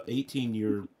off of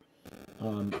 18-year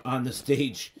on the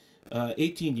stage,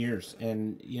 18 years,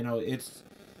 and you know,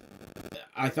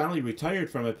 I finally retired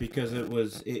from it because it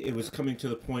was coming to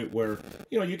the point where,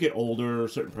 you know, you get older,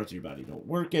 certain parts of your body don't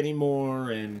work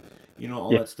anymore, and you know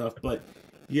all that stuff, but.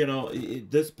 You know,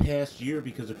 this past year,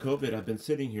 because of COVID, I've been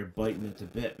sitting here biting at the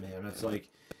bit, man. It's like,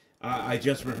 I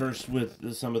just rehearsed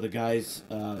with some of the guys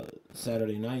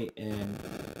Saturday night, and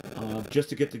just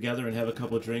to get together and have a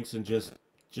couple of drinks and just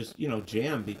you know,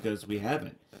 jam, because we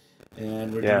haven't.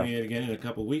 and we're doing it again in a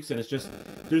couple weeks. And it's just,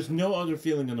 there's no other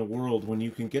feeling in the world when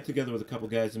you can get together with a couple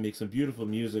guys and make some beautiful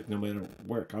music, no matter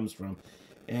where it comes from.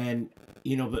 And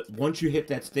you know, but once you hit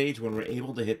that stage, when we're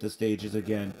able to hit the stages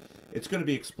again, it's going to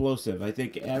be explosive. I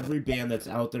think every band that's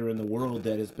out there in the world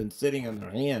that has been sitting on their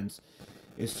hands,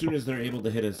 as soon as they're able to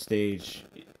hit a stage,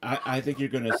 I think you're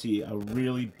going to see a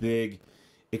really big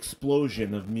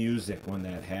explosion of music when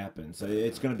that happens.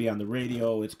 It's going to be on the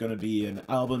radio. It's going to be in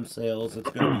album sales. It's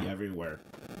going to be everywhere.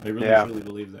 I really truly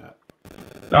believe that.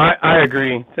 I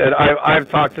agree. That I've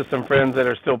talked to some friends that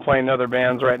are still playing other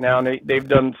bands right now, and they've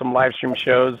done some live stream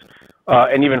shows,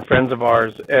 and even friends of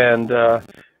ours. And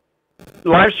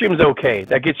live stream's okay.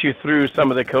 That gets you through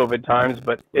some of the COVID times,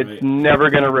 but it's never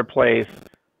going to replace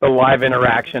the live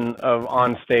interaction of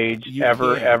on stage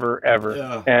ever.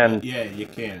 And yeah, you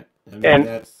can't. I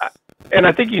mean, and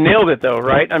I think you nailed it though,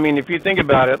 right? I mean, if you think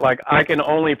about it, like I can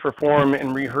only perform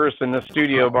and rehearse in the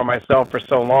studio by myself for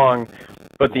so long,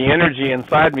 but the energy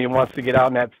inside me wants to get out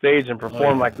on that stage and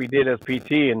perform like we did as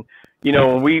PT. And you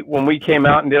know, when we came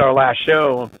out and did our last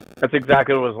show, that's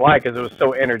exactly what it was like, because it was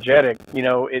so energetic. You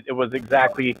know, it was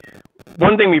exactly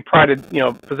one thing we prided, you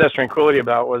know, Possess Tranquility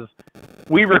about was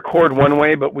we record one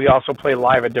way, but we also play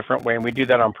live a different way, and we do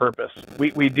that on purpose.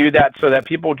 We do that so that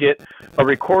people get a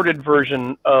recorded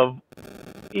version of,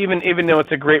 even though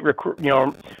it's a great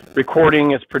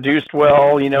recording, it's produced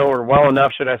well, you know, or well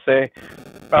enough, should I say.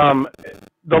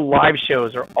 The live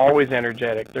shows are always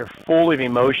energetic. They're full of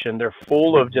emotion. They're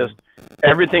full of just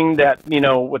everything that, you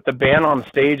know, with the band on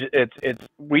stage,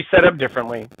 we set up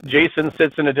differently. Jason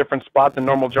sits in a different spot than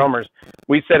normal drummers.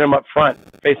 We set him up front,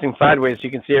 facing sideways, so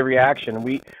you can see every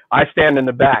action. I stand in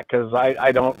the back because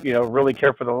I don't, you know, really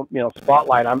care for the, you know,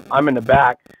 spotlight. I'm in the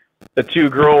back. The two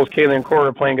girls, Kaylee and Cora,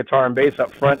 are playing guitar and bass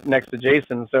up front next to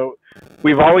Jason. So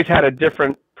we've always had a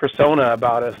different persona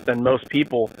about us than most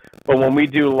people. But when we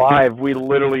do live, we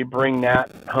literally bring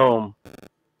that home.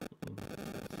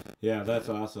 Yeah, that's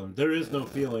awesome. There is no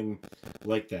feeling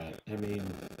like that. I mean,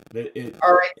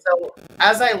 All right, so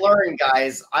as I learned,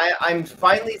 guys, I'm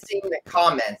finally seeing the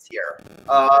comments here.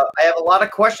 I have a lot of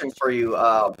questions for you,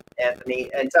 Anthony.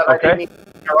 And so I didn't mean to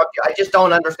interrupt you. I just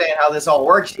don't understand how this all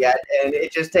works yet, and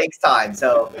it just takes time.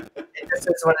 So this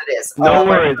is what it is. No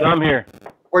worries, I'm here.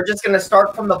 We're just going to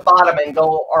start from the bottom and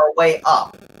go our way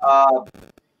up.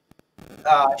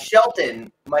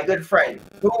 Shelton, my good friend,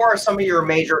 who are some of your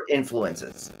major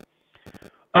influences?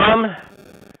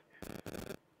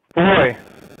 Boy.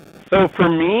 So for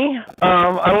me, I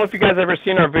don't know if you guys ever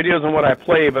seen our videos on what I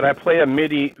play, but I play a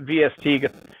MIDI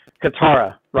VST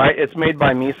guitar, right? It's made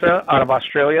by Misa out of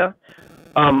Australia.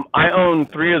 I own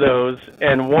 3 of those,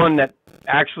 and one that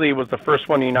actually was the first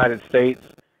one in the United States,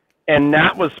 and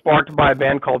that was sparked by a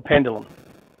band called Pendulum.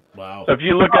 Wow. So if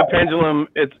you look at Pendulum,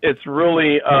 it's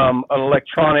really an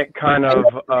electronic kind of,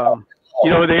 you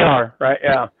know who they are, right?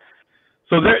 Yeah.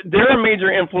 So they're a major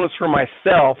influence for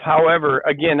myself. However,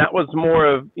 again, that was more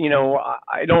of, you know,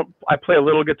 I play a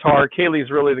little guitar. Kaylee's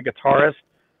really the guitarist.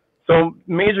 So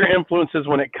major influences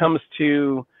when it comes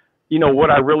to, you know, what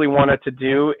I really wanted to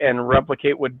do and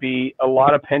replicate would be a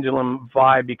lot of Pendulum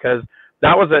vibe, because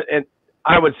that was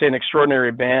I would say an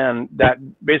extraordinary band that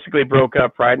basically broke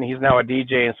up, right? And he's now a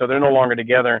DJ, and so they're no longer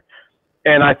together.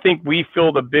 And I think we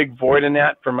filled a big void in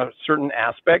that from a certain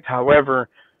aspect. However,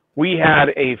 we had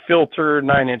a Filter,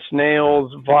 9 Inch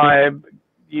Nails vibe,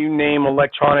 you name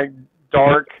electronic,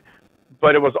 dark,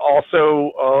 but it was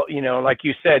also, you know, like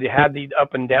you said, it had the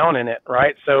up and down in it,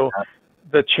 right? So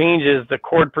the changes, the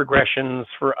chord progressions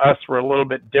for us were a little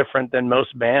bit different than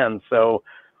most bands. So,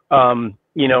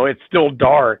 you know, it's still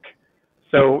dark.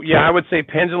 So, yeah, I would say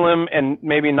Pendulum and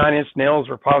maybe 9 Inch Nails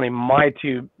were probably my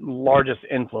 2 largest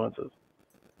influences.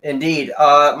 Indeed.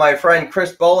 My friend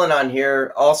Chris Bolin on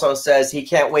here also says he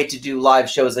can't wait to do live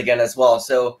shows again as well.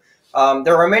 So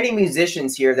there are many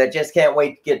musicians here that just can't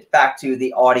wait to get back to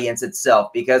the audience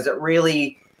itself, because it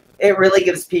really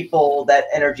gives people that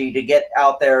energy to get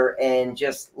out there and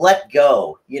just let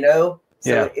go, you know?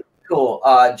 So it's cool.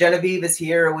 Genevieve is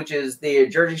here, which is the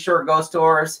Jersey Shore Ghost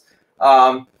Tours.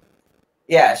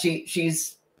 Yeah,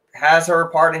 she's has her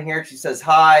part in here. She says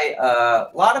hi. A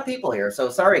lot of people here. So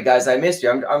sorry, guys, I missed you.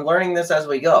 I'm learning this as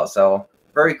we go. So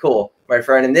very cool, my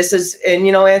friend. And this is, and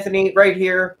you know, Anthony, right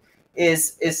here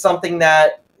is something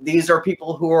that these are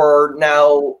people who are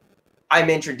now I'm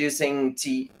introducing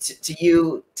to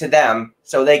you, to them,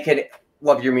 so they could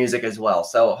love your music as well.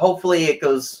 So hopefully it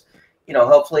goes, you know,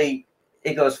 hopefully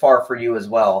it goes far for you as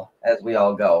well as we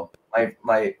all go.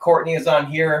 My Courtney is on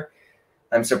here.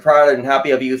 I'm so proud and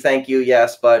happy of you. Thank you.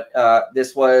 Yes, but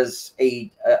this was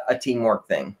a teamwork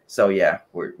thing. So yeah,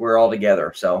 we're all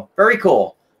together. So very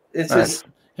cool. It's Nice. just,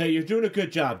 Hey, you're doing a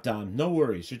good job, Dom. No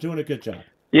worries. You're doing a good job.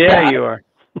 Yeah, Yeah. you are.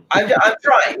 I'm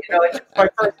trying. It's just my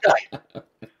first night.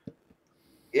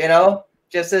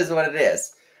 Just is what it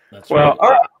is. That's Well,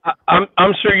 right. All right.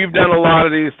 I'm sure you've done a lot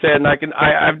of these, Ted, and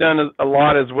I've done a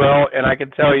lot as well, and I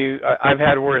can tell you I've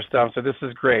had worse stuff. So this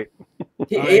is great.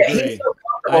 He, I he- agree. he's so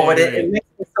comfortable with it. agree. It makes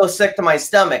me so sick to my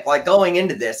stomach. Like going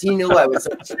into this, he knew I was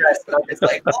so stressed. And I'm just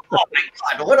like, oh my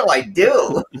God, what do I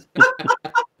do?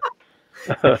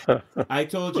 I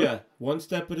told you, one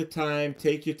step at a time.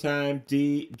 Take your time.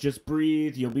 Just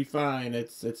breathe. You'll be fine.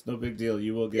 It's no big deal.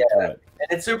 You will get through it.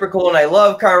 And it's super cool. And I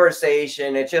love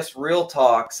conversation. It's just real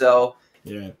talk. So,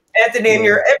 Yeah. Anthony, in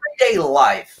your everyday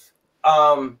life,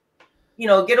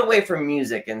 get away from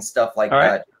music and stuff like All right.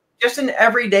 that. Just in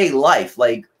everyday life,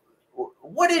 like,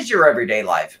 what is your everyday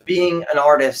life being an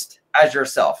artist as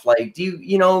yourself? Like,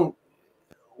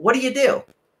 what do you do?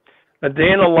 A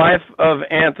day in the life of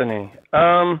Anthony.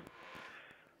 I'm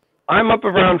up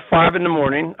around 5 in the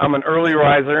morning. I'm an early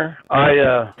riser.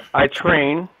 I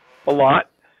train a lot.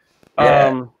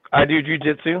 Yeah. I do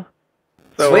jujitsu.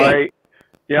 So Sweet.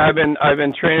 I've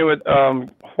been training with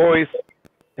Hoist,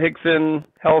 Hickson,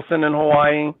 Helson in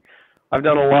Hawaii. I've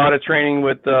done a lot of training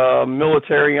with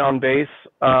military on base.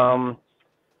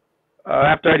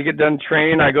 After I get done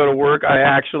training, I go to work. I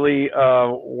actually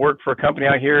work for a company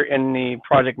out here in the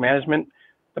project management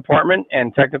department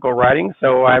and technical writing.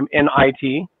 So I'm in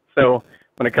IT. So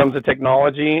when it comes to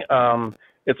technology,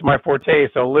 it's my forte.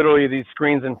 So literally, these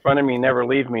screens in front of me never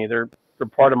leave me. They're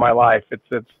part of my life.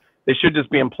 They should just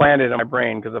be implanted in my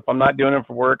brain, because if I'm not doing it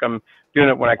for work, I'm doing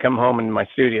it when I come home in my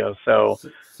studio. So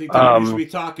See, Dom, you should be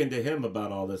talking to him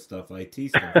about all this stuff, IT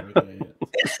stuff. Right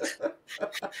there.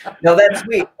 No, that's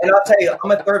sweet. And I'll tell you,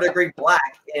 I'm a third-degree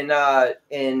black in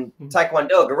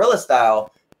Taekwondo, guerrilla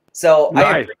style. So I nice.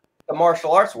 agree with the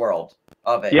martial arts world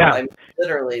of it. Yeah. I'm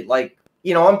literally like,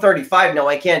 I'm 35 now.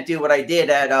 I can't do what I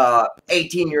did at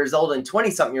 18 years old and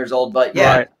 20-something years old. But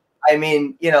yeah, Right. I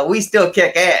mean, we still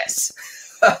kick ass.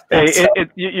 Hey, So-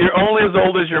 you're only as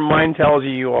old as your mind tells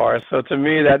you are. So to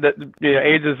me, that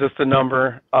age is just a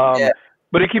number. Yeah.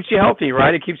 But it keeps you healthy,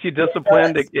 right? It keeps you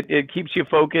disciplined. It keeps you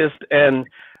focused. And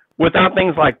without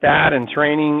things like that and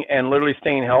training and literally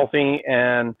staying healthy,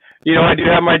 and I do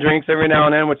have my drinks every now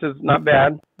and then, which is not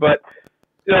bad. But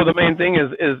the main thing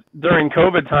is during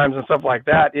COVID times and stuff like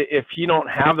that, if you don't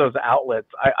have those outlets,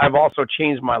 I've also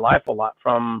changed my life a lot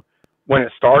from when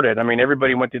it started. I mean,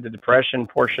 everybody went through the depression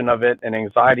portion of it and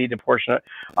anxiety portion.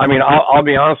 I mean, I'll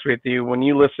be honest with you. When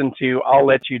you listen to "I'll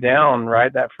Let You Down,"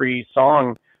 right, that free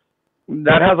song,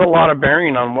 that has a lot of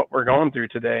bearing on what we're going through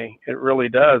today. It really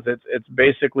does. It's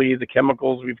basically the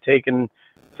chemicals we've taken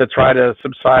to try to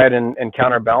subside and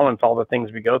counterbalance all the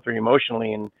things we go through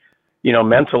emotionally and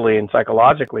mentally and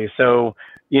psychologically. So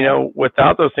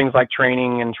without those things like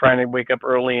training and trying to wake up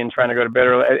early and trying to go to bed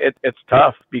early, it's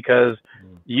tough, because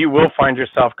you will find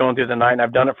yourself going through the night. And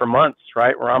I've done it for months,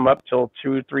 right, where I'm up till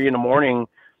 2, 3 in the morning,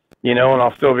 and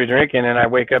I'll still be drinking, and I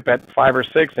wake up at 5 or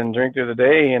 6 and drink through the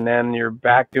day, and then you're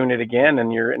back doing it again,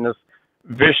 and you're in this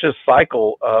vicious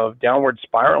cycle of downward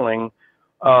spiraling.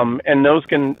 And those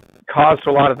can cause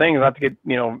a lot of things, not to get,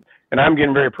 and I'm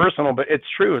getting very personal, but it's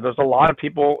true. There's a lot of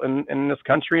people in this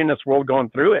country, in this world, going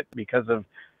through it because of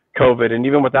COVID. And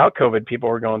even without COVID, people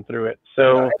are going through it.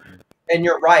 So, and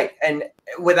you're right. And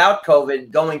without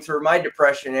COVID, going through my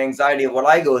depression and anxiety of what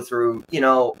I go through,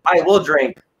 I will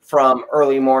drink from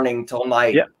early morning till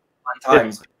night on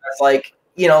times. It's like,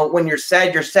 when you're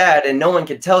sad, and no one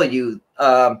can tell you.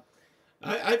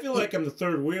 I feel like I'm the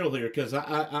third wheel here, because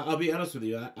I'll be honest with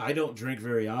you. I don't drink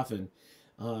very often.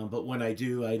 But when I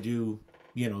do,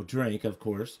 drink, of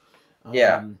course.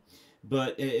 Yeah.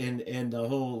 But and the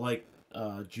whole like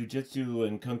jujitsu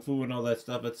and kung fu and all that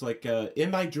stuff, it's like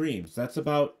in my dreams. That's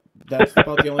about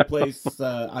the only place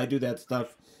I do that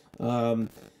stuff.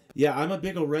 Yeah, I'm a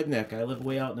big old redneck. I live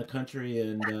way out in the country,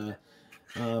 and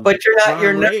but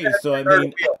you're not. So I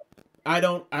mean, I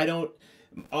don't.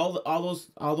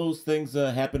 All those things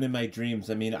happen in my dreams.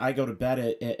 I mean, I go to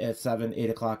bed at 7, 8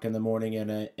 o'clock in the morning,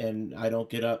 and I don't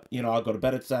get up. I'll go to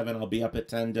bed at 7. I'll be up at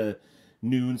 10 to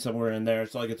noon, somewhere in there.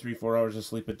 So I get 3-4 hours of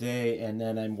sleep a day, and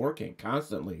then I'm working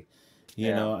constantly.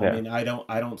 I mean, I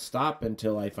don't stop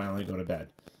until I finally go to bed.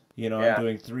 I'm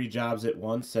doing 3 jobs at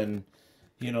once, and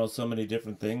so many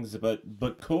different things. But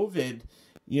COVID,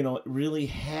 it really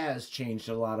has changed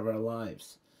a lot of our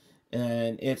lives,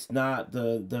 and it's not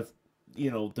the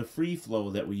free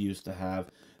flow that we used to have.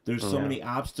 There's so many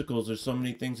obstacles. There's so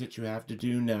many things that you have to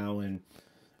do now. And,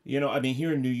 I mean,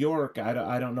 here in New York, I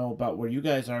don't know about where you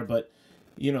guys are, but,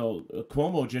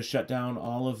 Cuomo just shut down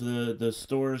all of the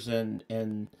stores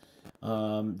and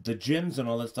the gyms and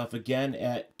all that stuff again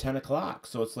at 10 o'clock.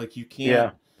 So it's like you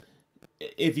Yeah.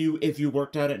 can't, if you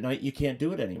worked out at night, you can't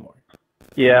do it anymore.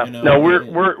 Yeah. You know, No,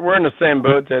 we're in the same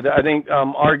boat, Ted. I think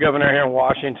our governor here in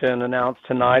Washington announced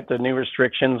tonight the new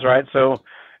restrictions, right? So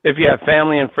if you have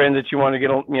family and friends that you want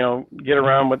to get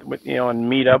around with and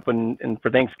meet up and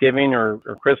for Thanksgiving or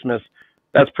Christmas,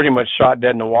 that's pretty much shot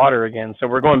dead in the water again. So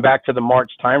we're going back to the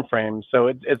March timeframe. So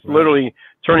it's Right. literally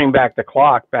turning back the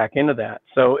clock back into that.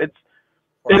 So it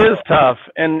is tough.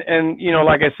 And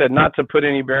like I said, not to put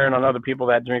any bearing on other people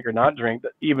that drink or not drink,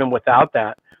 but even without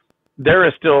that, there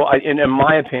is still, in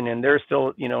my opinion, there's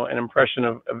still, an impression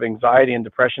of anxiety and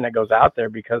depression that goes out there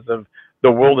because of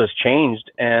the world has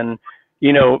changed. And,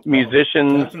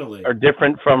 musicians Definitely. are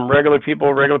different from regular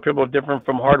people. Regular people are different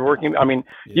from hardworking. I mean,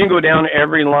 Yeah. you can go down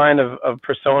every line of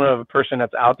persona of a person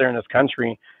that's out there in this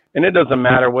country, and it doesn't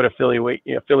matter what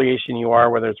affiliation you are,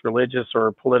 whether it's religious or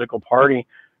a political party.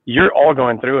 You're all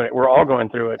going through it. We're all going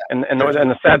through it. And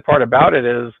the sad part about it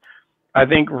is, I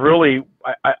think really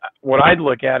what I'd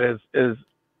look at is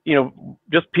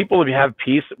just people who have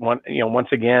peace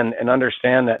once again and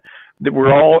understand that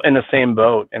we're all in the same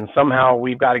boat, and somehow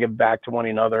we've got to get back to one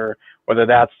another, whether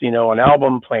that's an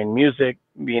album, playing music,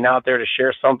 being out there to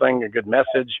share something, a good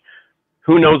message.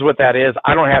 Who knows what that is?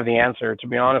 I don't have the answer, to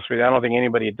be honest with you. I don't think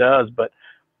anybody does, but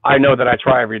I know that I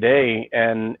try every day,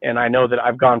 and I know that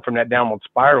I've gone from that downward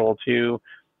spiral to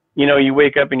you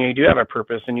wake up and you do have a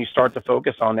purpose, and you start to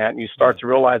focus on that, and you start to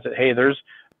realize that, hey, there's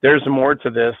more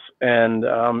to this. And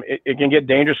it can get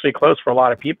dangerously close for a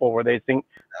lot of people where they think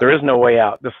there is no way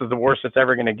out. This is the worst it's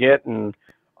ever going to get, and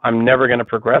I'm never going to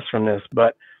progress from this.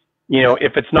 But,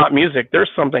 if it's not music, there's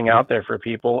something out there for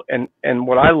people. And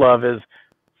what I love is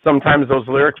sometimes those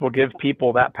lyrics will give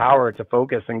people that power to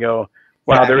focus and go,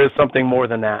 wow, there is something more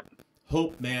than that.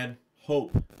 Hope, man.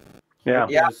 Hope. Yeah.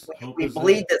 Yeah. Hope We is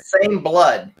bleed the same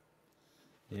blood.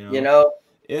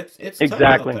 It's Exactly. tough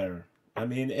out there. I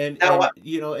mean, and Now,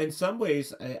 in some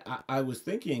ways, I was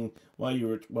thinking while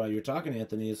you were talking,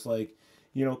 Anthony, it's like,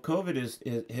 COVID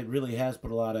it really has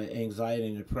put a lot of anxiety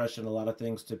and depression, a lot of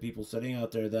things to people sitting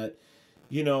out there that,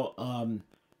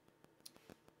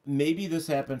 maybe this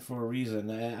happened for a reason.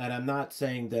 And I'm not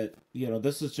saying that,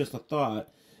 this is just a thought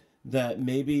that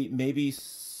maybe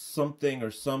something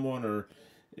or someone or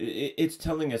it's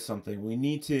telling us something. We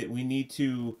need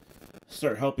to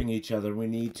start helping each other. We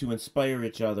need to inspire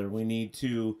each other. We need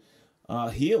to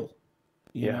heal.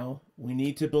 You know, we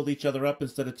need to build each other up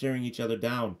instead of tearing each other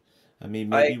down. I mean,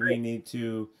 maybe we need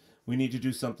to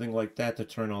do something like that to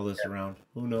turn all this around.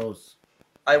 Who knows?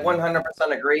 I 100%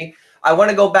 agree. I want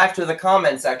to go back to the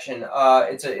comment section.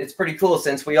 It's pretty cool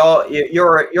since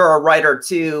you're a writer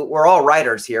too. We're all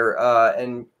writers here,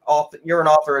 and you're an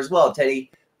author as well,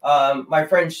 Teddy. My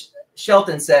friend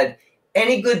Shelton said,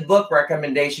 "Any good book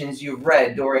recommendations you've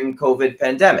read during COVID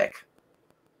pandemic?"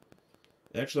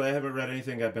 Actually, I haven't read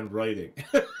anything. I've been writing.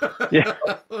 Yeah.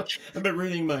 I've been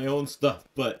reading my own stuff,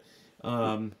 but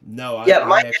no,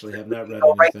 I actually have not read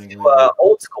anything.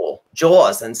 Old school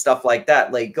Jaws and stuff like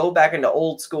that. Like, go back into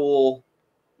old school,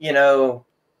 But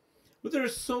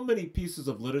there's so many pieces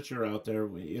of literature out there,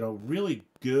 really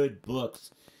good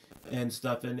books and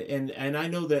stuff. And I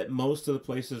know that most of the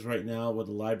places right now where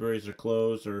the libraries are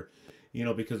closed or,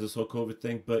 because of this whole COVID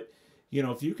thing, but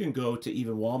if you can go to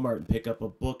even Walmart and pick up a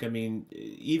book, I mean,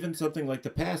 even something like The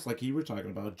Past, like you were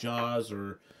talking about, Jaws,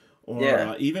 or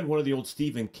even one of the old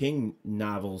Stephen King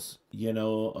novels,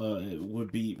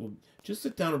 would just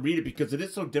sit down and read it because it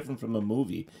is so different from a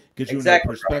movie. Gives you a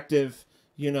perspective,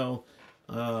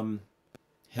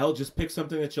 hell, just pick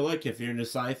something that you like. If you're into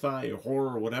sci-fi or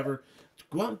horror or whatever,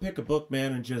 go out and pick a book,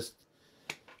 man, and just,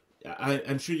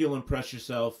 I'm sure you'll impress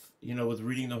yourself, with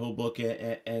reading the whole book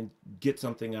and get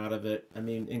something out of it. I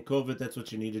mean, in COVID, that's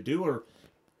what you need to do, or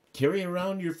carry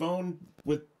around your phone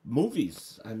with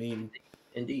movies. I mean,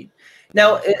 indeed.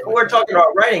 Now, we're talking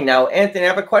about writing now. Anthony, I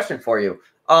have a question for you.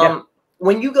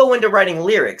 When you go into writing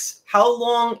lyrics, how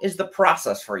long is the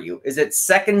process for you? Is it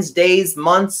seconds, days,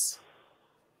 months?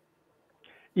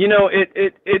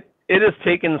 It has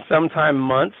taken sometime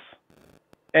months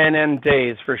and then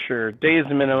days for sure. Days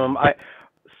minimum.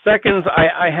 Seconds,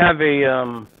 I have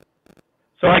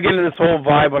so I get into this whole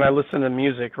vibe when I listen to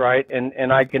music, right?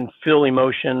 And I can feel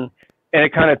emotion, and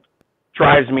it kind of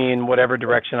drives me in whatever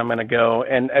direction I'm going to go.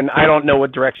 And I don't know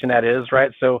what direction that is,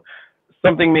 right? So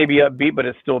something may be upbeat, but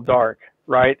it's still dark,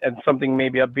 right? And something may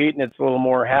be upbeat and it's a little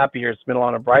more happy, or it's middle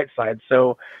on a bright side.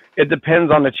 So it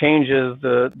depends on the changes,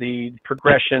 the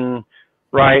progression,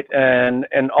 right? And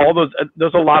all those,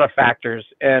 there's a lot of factors.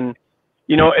 And,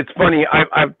 it's funny,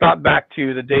 I've thought back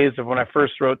to the days of when I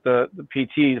first wrote the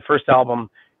PT, the first album,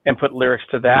 and put lyrics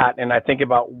to that. And I think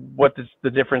about what is the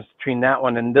difference between that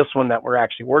one and this one that we're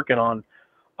actually working on.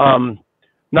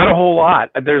 Not a whole lot.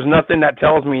 There's nothing that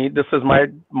tells me this is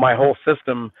my whole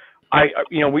system.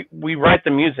 We write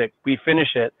the music, we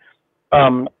finish it.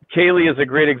 Kaylee is a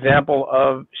great example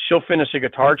of, she'll finish a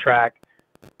guitar track,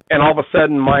 and all of a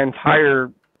sudden my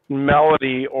entire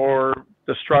melody or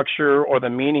the structure or the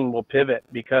meaning will pivot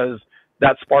because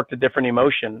that sparked a different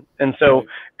emotion. And so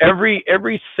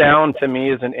every sound to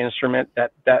me is an instrument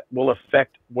that will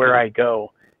affect where I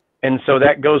go. And so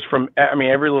that goes from,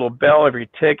 every little bell, every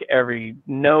tick, every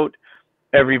note,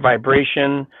 every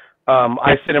vibration.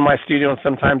 I sit in my studio and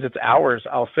sometimes it's hours.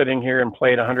 I'll sit in here and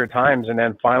play it 100 times, and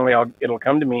then finally it'll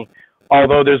come to me.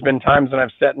 Although there's been times when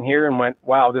I've sat in here and went,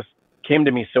 wow, this came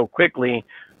to me so quickly.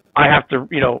 I have to,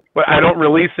 but I don't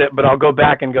release it, but I'll go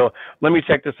back and go, let me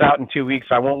check this out in 2 weeks.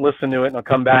 I won't listen to it, and I'll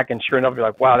come back, and sure enough, be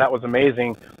like, wow, that was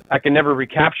amazing. I can never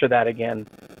recapture that again.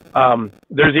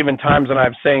 There's even times when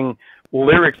I've sang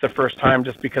lyrics the first time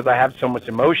just because I have so much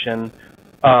emotion.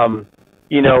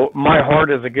 My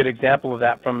Heart is a good example of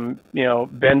that from,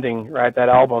 Bending, right? That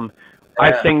album.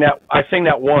 Yeah. I sang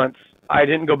that once. I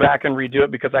didn't go back and redo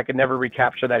it because I could never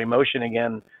recapture that emotion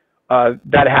again.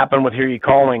 That happened with Hear You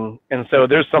Calling. And so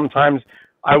there's sometimes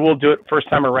I will do it first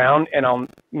time around and I'll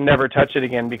never touch it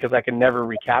again because I can never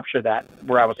recapture that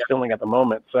where I was feeling at the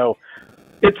moment. So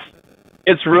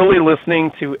it's really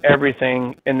listening to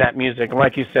everything in that music. And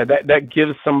like you said, that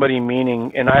gives somebody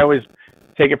meaning. And I always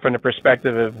take it from the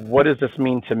perspective of, what does this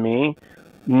mean to me?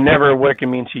 Never what it can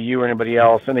mean to you or anybody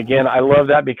else. And again, I love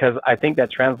that because I think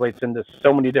that translates into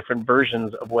so many different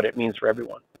versions of what it means for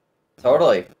everyone.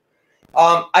 Totally.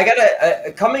 I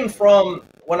gotta, coming from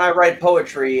when I write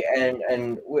poetry, and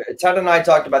Ted and I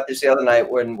talked about this the other night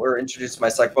when we're introducing my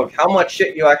second book, how much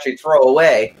shit you actually throw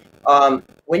away.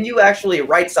 When you actually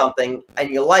write something and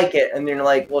you like it, and you're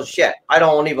like, well, shit, I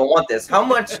don't even want this. How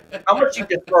much you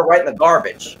can throw right in the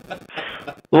garbage?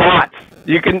 Lots.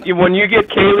 When you get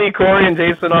Kaylee, Corey, and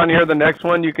Jason on here, the next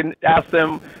one, you can ask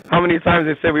them how many times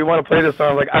they say, we want to play this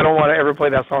song. Like, I don't want to ever play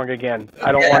that song again.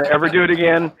 I don't want to ever do it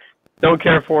again. Don't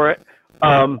care for it.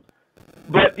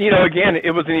 But, again,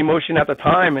 it was an emotion at the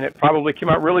time, and it probably came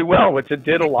out really well, which it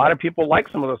did. A lot of people like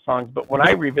some of those songs. But when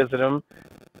I revisit them,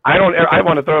 I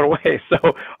want to throw it away.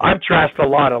 So I've trashed a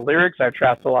lot of lyrics. I've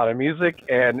trashed a lot of music,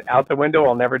 and out the window,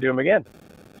 I'll never do them again.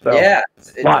 So, yeah,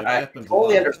 I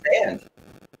totally understand.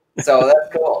 So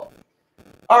that's cool.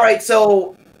 All right,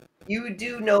 so you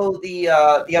do know the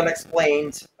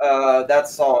Unexplained, that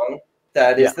song.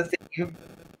 That is the theme.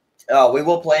 We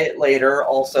will play it later.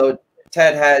 Also,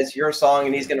 Ted has your song,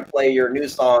 and he's going to play your new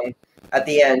song at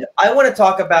the end. I want to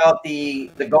talk about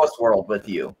the ghost world with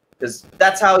you, because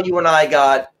that's how you and I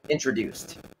got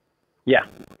introduced. Yeah.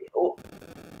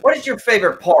 What is your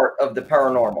favorite part of the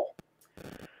paranormal?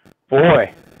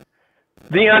 Boy,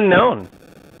 the unknown.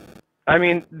 I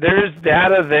mean, there's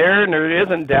data there and there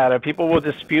isn't data. People will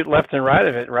dispute left and right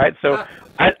of it, right? So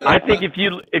I think if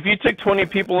you took 20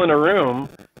 people in a room,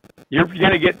 you're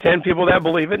going to get 10 people that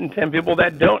believe it and 10 people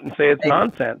that don't and say it's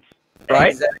nonsense,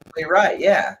 right? Exactly right,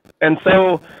 yeah. And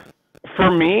so for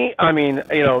me, I mean,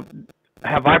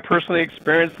 have I personally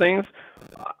experienced things?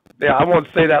 Yeah, I won't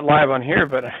say that live on here,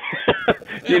 but, I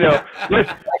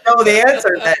know the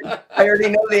answer, then. I already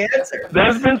know the answer.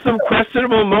 There's been some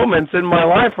questionable moments in my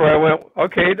life where I went,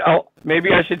 okay,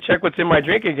 maybe I should check what's in my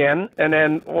drink again, and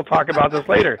then we'll talk about this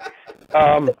later.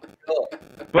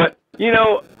 But,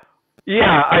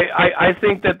 yeah, I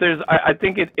think that I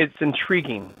think it's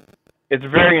intriguing. It's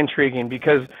very intriguing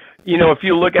because, if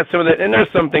you look at some of the, and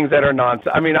there's some things that are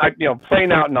nonsense. I mean,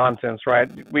 plain out nonsense, right?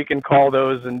 We can call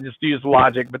those and just use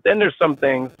logic. But then there's some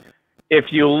things, if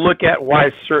you look at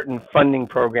why certain funding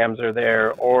programs are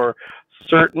there, or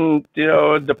certain,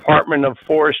 Department of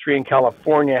Forestry in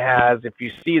California has, if you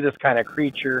see this kind of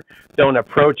creature, don't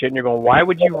approach it. And you're going, why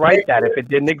would you write that if it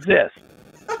didn't exist?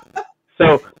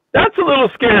 So that's a little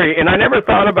scary. And I never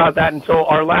thought about that until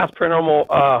our last paranormal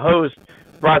host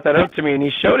brought that up to me, and he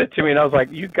showed it to me, and I was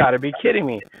like, you got to be kidding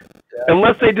me.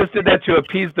 Unless they just did that to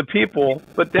appease the people.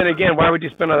 But then again, why would you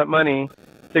spend all that money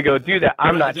to go do that?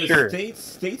 I'm not sure.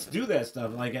 States do that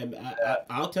stuff. Like,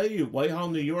 I'll tell you, Whitehall,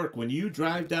 New York, when you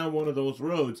drive down one of those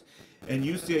roads and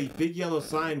you see a big yellow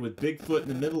sign with Bigfoot in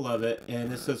the middle of it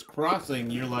and it says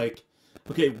crossing, you're like,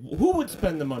 okay, who would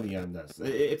spend the money on this?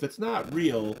 If it's not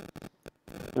real,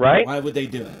 right? Why would they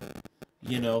do it?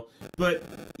 But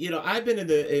I've been in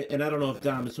and I don't know if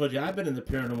Dom has told you, I've been in the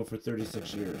paranormal for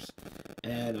 36 years,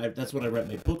 and that's what I write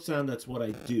my books on. That's what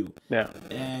I do. Yeah.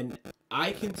 And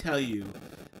I can tell you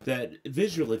that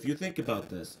visually, if you think about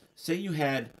this, say you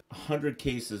had 100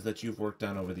 cases that you've worked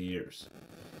on over the years,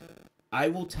 I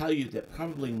will tell you that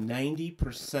probably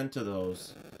 90% of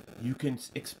those you can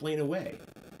explain away.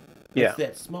 Yeah. It's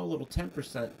that small little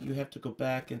 10% you have to go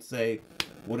back and say,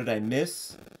 what did I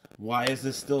miss? Why is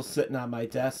this still sitting on my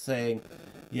desk saying,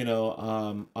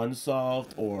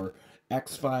 unsolved or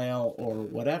X-File or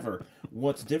whatever?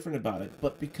 What's different about it?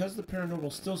 But because the paranormal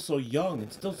is still so young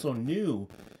and still so new,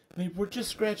 I mean, we're just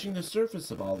scratching the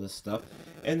surface of all this stuff.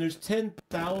 And there's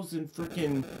 10,000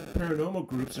 freaking paranormal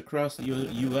groups across the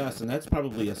U.S., and that's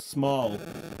probably a small,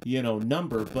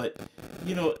 number. But,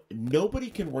 nobody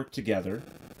can work together.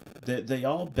 They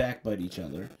all backbite each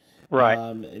other.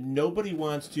 Right. Nobody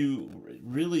wants to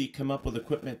really come up with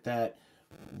equipment that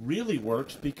really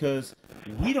works because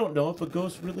we don't know if a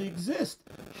ghost really exists.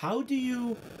 How do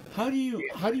you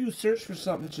search for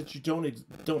something that you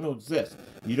don't know exists?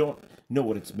 You don't know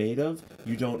what it's made of.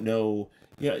 You don't know.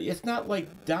 It's not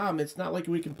like Dom. It's not like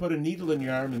we can put a needle in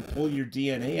your arm and pull your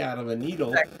DNA out of a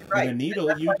needle. Right. In a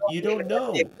needle, you don't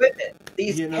know. The equipment.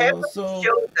 These shows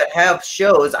that have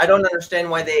shows, I don't understand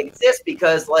why they exist,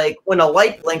 because like when a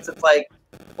light blinks, it's like,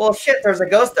 well, shit, there's a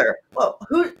ghost there. Well,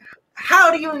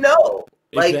 how do you know?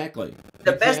 Like, exactly.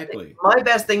 My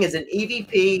best thing is an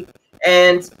EVP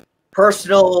and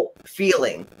personal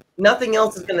feeling. Nothing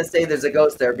else is going to say there's a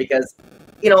ghost there, because,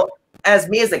 as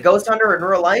me as a ghost hunter in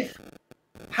real life,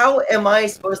 how am I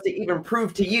supposed to even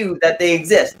prove to you that they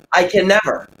exist? I can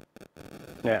never.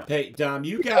 Yeah. Hey, Dom,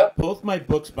 you got both my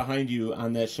books behind you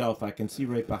on that shelf. I can see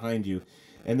right behind you.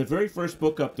 And the very first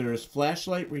book up there is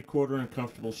Flashlight, Recorder, and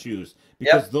Comfortable Shoes.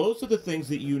 Because those are the things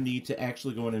that you need to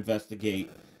actually go and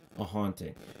investigate a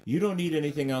haunting. You don't need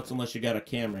anything else unless you got a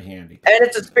camera handy. And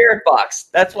it's a spirit box.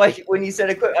 That's why when you said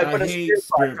I put a hate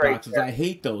spirit box boxes. Right, I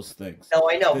hate those things. No,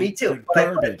 I know. Me too.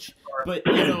 They're garbage. But,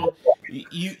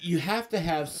 you have to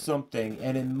have something.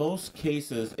 And in most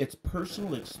cases, it's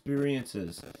personal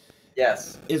experiences.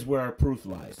 Yes. Is where our proof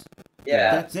lies.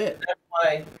 Yeah. That's it. That's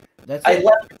why I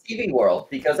left the TV world,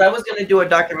 because I was going to do a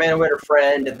documentary with a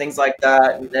friend and things like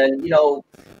that. And then,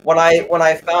 when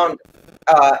I found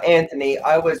Anthony,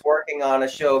 I was working on a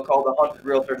show called The Haunted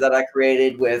Realtor that I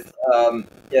created with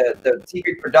the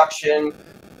TV production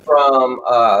from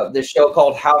this show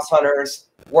called House Hunters,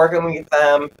 working with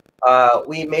them.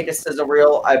 We made a sizzle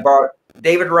reel. I brought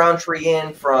David Roundtree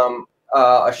in from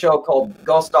a show called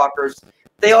Ghost Stalkers.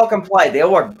 They all complied.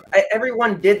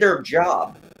 Everyone did their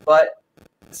job, but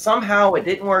somehow it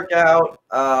didn't work out.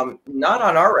 Not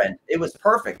on our end. It was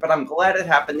perfect, but I'm glad it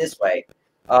happened this way,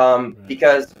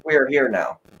 because we're here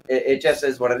now. It just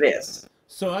is what it is.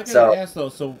 So I gotta ask though.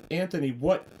 So Anthony,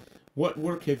 what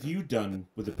work have you done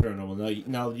with the paranormal?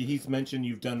 Now he's mentioned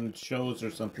you've done shows or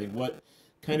something. What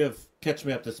kind of catch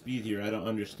me up to speed here? I don't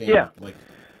understand. Yeah.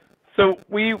 So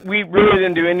we really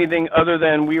didn't do anything other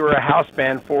than we were a house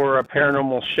band for a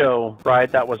paranormal show, right?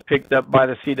 That was picked up by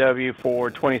the CW for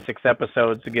 26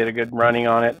 episodes to get a good running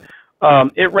on it.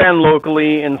 It ran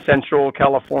locally in Central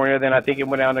California. Then I think it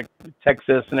went down to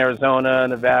Texas and Arizona,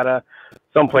 Nevada,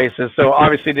 some places. So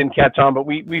obviously it didn't catch on, but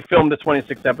we filmed the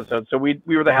 26 episodes. So we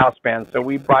were the house band. So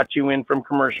we brought you in from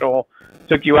commercial,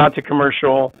 took you out to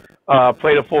commercial,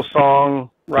 played a full song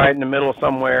right in the middle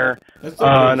somewhere. That's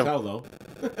not hell, though.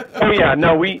 Oh yeah,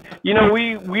 no, we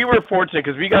were fortunate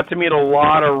because we got to meet a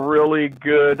lot of really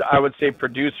good, I would say,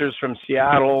 producers from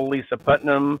Seattle. Lisa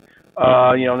Putnam,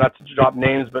 not to drop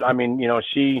names, but I mean,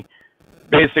 she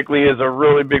basically is a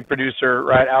really big producer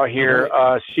right out here.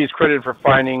 She's credited for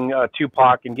finding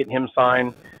Tupac and getting him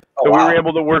signed. So we were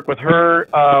able to work with her.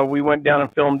 We went down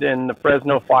and filmed in the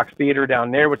Fresno Fox Theater down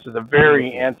there, which is a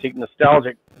very antique,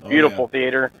 nostalgic, beautiful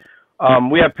theater.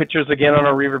 We have pictures again on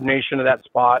our Reverb Nation of that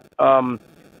spot.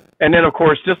 And then, of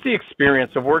course, just the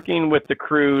experience of working with the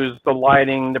crews, the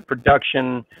lighting, the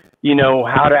production,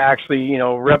 how to actually,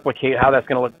 replicate how that's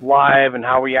going to look live and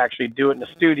how we actually do it in the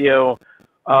studio.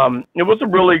 It was a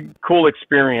really cool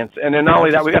experience. And then not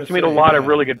only that, we got to meet a lot of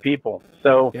really good people.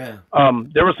 So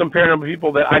there were some paranormal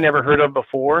people that I never heard of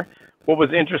before. What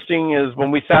was interesting is when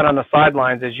we sat on the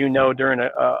sidelines, as during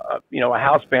a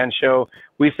house band show,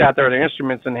 we sat there with our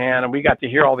instruments in hand, and we got to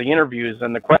hear all the interviews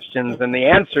and the questions and the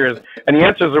answers. And the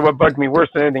answers are what bugged me worse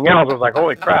than anything else. I was like,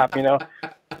 holy crap,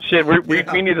 shit,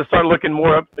 we need to start looking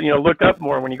more up, look up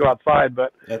more when you go outside.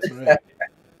 But that's right.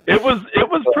 It was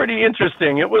pretty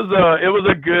interesting. It was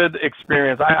a good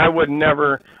experience. I would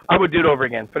do it over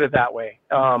again. Put it that way.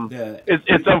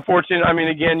 It's unfortunate. I mean,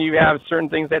 again, you have certain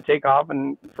things that take off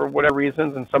and for whatever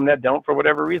reasons, and some that don't for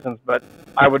whatever reasons. But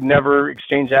I would never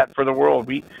exchange that for the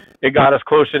world. It got us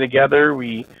closer together.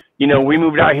 We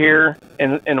moved out here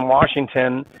in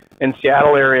Washington, in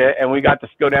Seattle area, and we got to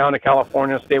go down to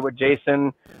California, stay with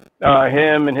Jason.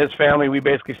 Him and his family, we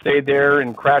basically stayed there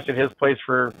and crashed at his place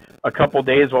for a couple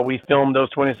days while we filmed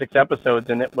those 26 episodes,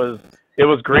 and it was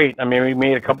great. I mean, we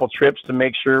made a couple trips to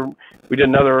make sure we did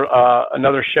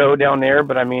another show down there.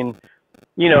 But I mean,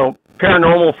 you know,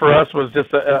 paranormal for us was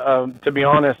just to be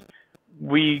honest,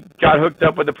 we got hooked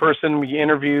up with the person we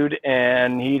interviewed,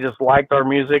 and he just liked our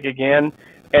music again,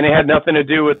 and it had nothing to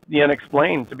do with the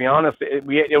unexplained. To be honest,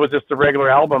 it was just a regular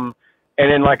album. And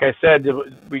then, like I said,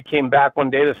 we came back one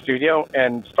day to the studio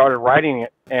and started writing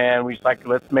it. And we was like,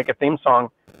 let's make a theme song.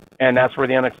 And that's where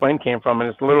the Unexplained came from. And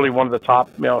it's literally one of the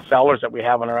top, sellers that we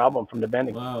have on our album from The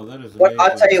Bending. Wow, that is But amazing.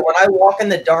 I'll tell you, when I walk in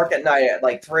the dark at night at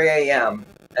like 3 a.m.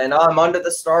 and I'm under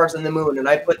the stars and the moon and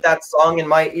I put that song in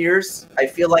my ears, I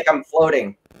feel like I'm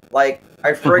floating. Like,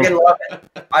 I friggin' love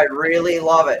it. I really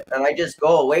love it. And I just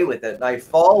go away with it. And I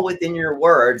fall within your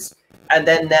words. And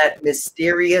then that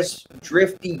mysterious,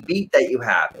 drifty beat that you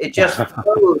have, it just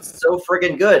flows so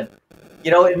friggin' good.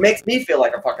 You know, it makes me feel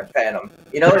like a fucking phantom.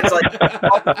 You know, it's like...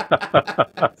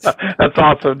 That's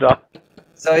awesome, Doc.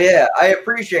 So, yeah, I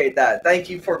appreciate that. Thank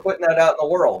you for putting that out in the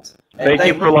world. And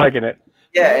Thank you for liking it.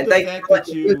 Yeah, and thank you for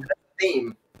letting me use the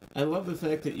theme. I love the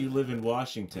fact that you live in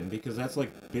Washington, because that's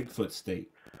like Bigfoot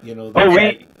state. You know.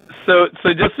 So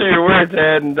just so you're aware,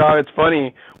 Ted and Dog, it's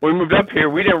funny. When we moved up here,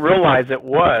 we didn't realize it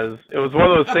was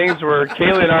one of those things where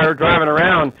Kaylee and I were driving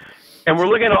around, and we're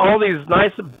looking at all these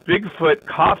nice Bigfoot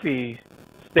coffee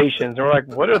stations, and we're like,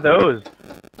 what are those?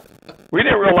 We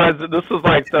didn't realize that this was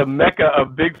like the mecca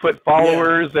of Bigfoot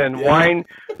followers and wine.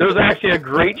 There was actually a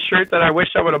great shirt that I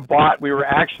wish I would have bought. We were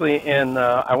actually in,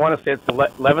 I want to say it's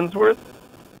Leavenworth,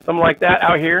 something like that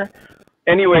out here.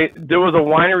 Anyway, there was a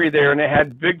winery there, and it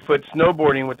had Bigfoot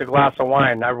snowboarding with a glass of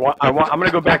wine. I'm going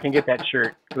to go back and get that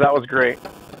shirt, because that was great.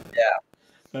 Yeah.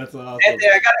 That's awesome. Anthony,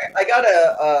 I got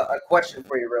a question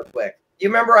for you real quick. You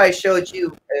remember I showed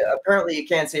you, apparently you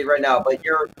can't see it right now, but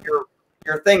your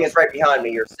thing is right behind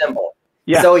me, your symbol.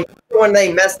 Yeah. So when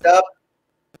they messed up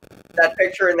that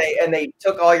picture and they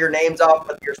took all your names off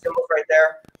with your symbols right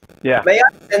there, yeah. May I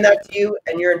send that to you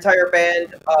and your entire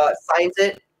band signs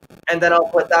it? And then I'll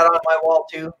put that on my wall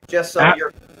too, just so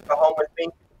you're home with me.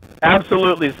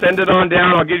 Absolutely. Send it on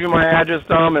down. I'll give you my address,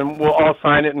 Dom, and we'll all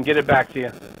sign it and get it back to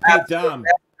you. Hey, Dom.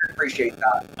 I appreciate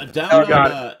that.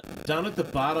 Down at the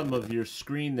bottom of your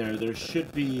screen there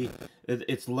should be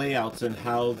its layouts and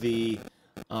how the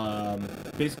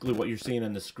basically what you're seeing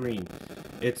on the screen.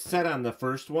 It's set on the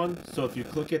first one, so if you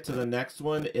click it to the next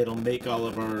one, it'll make all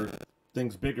of our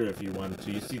things bigger if you want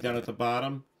to. You see down at the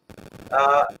bottom?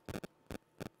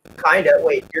 Kinda.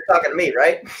 Wait, you're talking to me,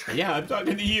 right? Yeah, I'm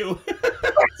talking to you.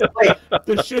 Wait.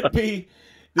 There should be.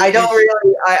 I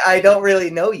don't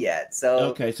really know yet. So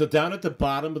okay, so down at the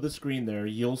bottom of the screen there,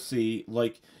 you'll see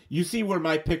you see where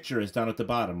my picture is down at the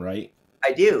bottom, right?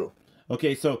 I do.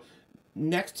 Okay, so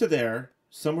next to there,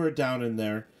 somewhere down in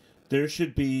there, there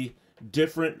should be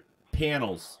different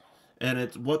panels, and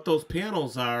it's what those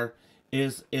panels are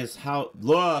is how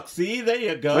look. See, there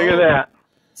you go. Look at that.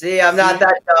 See, I'm not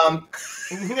that dumb.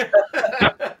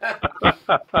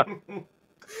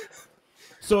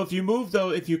 So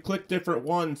if you click different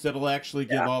ones, it'll actually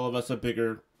give all of us a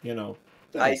bigger, thing.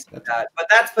 I see that. But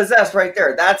that's Possessed right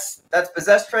there. That's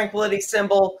Possessed Tranquility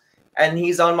symbol, and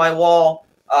he's on my wall.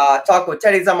 Talk with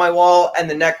Teddy's on my wall, and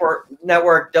the network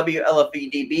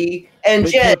WLFE-db. And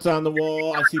Bigfoot's on the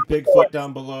wall. I see Bigfoot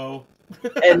down below.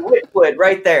 And Whitwood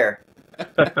right there.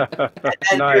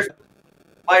 And Nice.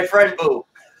 My friend Boo.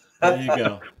 There you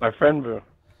go. My friend Boo.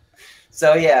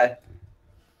 So yeah,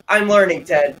 I'm learning,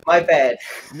 Ted. My bad.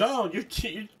 No, you're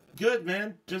good,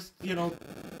 man. Just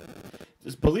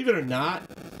just believe it or not,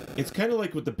 it's kind of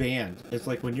like with the band. It's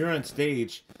like when you're on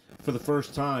stage for the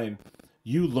first time,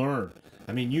 you learn.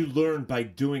 I mean, you learn by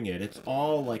doing it. It's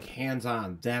all like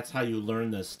hands-on. That's how you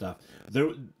learn this stuff.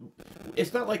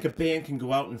 It's not like a band can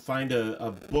go out and find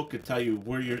a book to tell you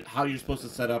how you're supposed to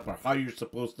set up or how you're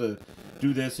supposed to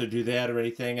do this or do that or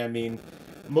anything. I mean,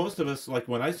 most of us, like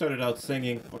when I started out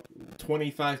singing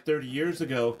 25, 30 years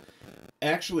ago,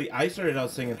 actually I started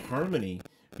out singing harmony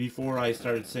before I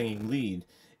started singing lead.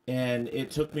 And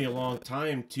it took me a long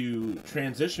time to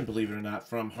transition, believe it or not,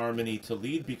 from harmony to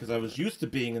lead because I was used to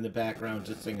being in the background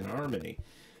just singing harmony.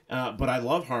 But I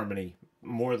love harmony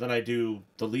more than I do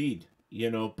the lead,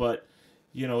 But,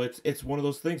 it's one of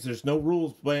those things. There's no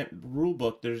rule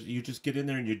book. You just get in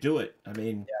there and you do it. I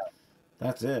mean,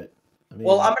 that's it. I mean,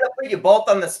 Well, I'm going to put you both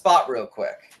on the spot real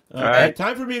quick. Okay, right.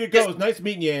 time for me to go. It's nice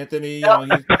meeting you, Anthony. No,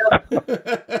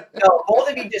 both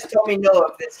of you just tell me no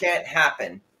if this can't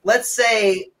happen. Let's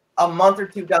say a month or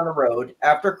two down the road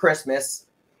after Christmas.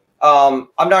 I'm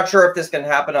not sure if this can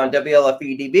happen on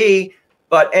WLFE-db,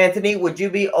 But Anthony, would you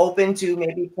be open to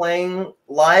maybe playing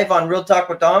live on Real Talk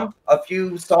with Dom a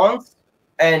few songs?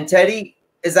 And Teddy,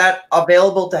 is that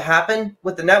available to happen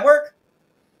with the network?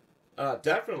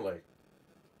 Definitely.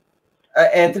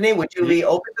 Anthony, would you be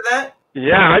open to that?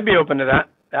 Yeah, I'd be open to that.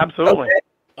 Absolutely.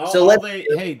 Okay. So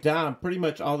Hey Dom, pretty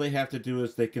much all they have to do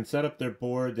is they can set up their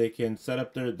board, they can set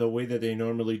up the way that they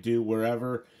normally do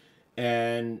wherever,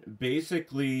 and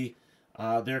basically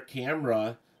their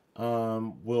camera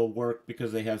will work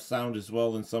because they have sound as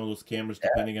well in some of those cameras,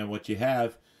 depending on what you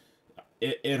have.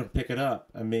 It'll pick it up.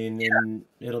 I mean, and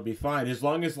it'll be fine as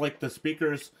long as like the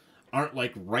speakers aren't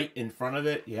like right in front of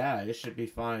it. Yeah, it should be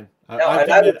fine. I've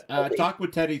done it. Talk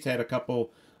with Teddy's had a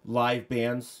couple live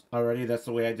bands already. That's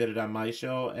the way I did it on my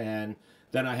show, and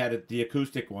then I had the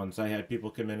acoustic ones. I had people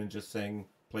come in and just sing,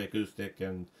 play acoustic,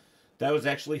 and that was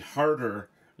actually harder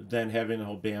than having the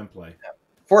whole band play.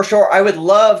 For sure. I would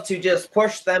love to just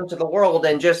push them to the world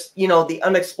and just, the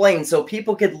unexplained, so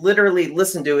people could literally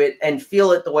listen to it and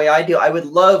feel it the way I do. I would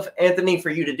love, Anthony, for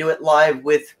you to do it live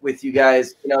with you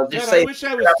guys. Just say, I wish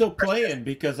I was still playing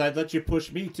because I'd let you push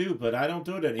me too, but I don't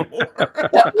do it anymore.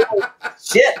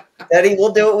 Shit, Eddie,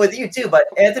 we'll do it with you too. But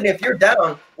Anthony, if you're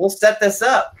down, we'll set this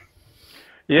up.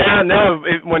 Yeah, no,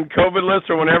 when COVID lifts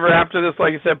or whenever after this,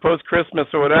 like you said, post-Christmas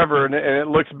or whatever, and it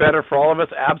looks better for all of us,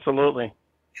 absolutely.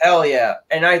 Hell yeah.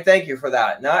 And I thank you for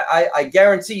that. And I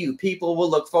guarantee you people will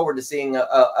look forward to seeing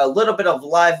a little bit of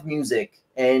live music,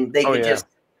 and they can just in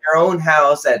their own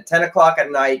house at 10 o'clock at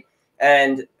night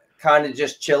and kind of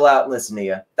just chill out and listen to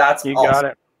you. That's awesome. Got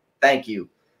it. Thank you.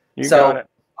 You got it.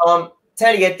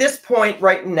 Teddy, at this point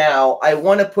right now, I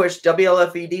want to push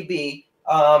WLFE-db,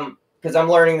 because I'm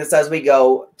learning this as we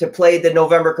go, to play the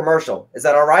November commercial. Is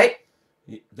that all right?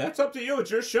 That's up to you. It's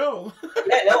your show.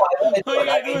 Yeah, no, all you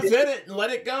gotta do is hit it and let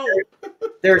it go.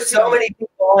 There's so many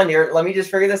people on here. Let me just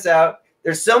figure this out.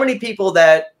 There's so many people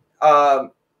that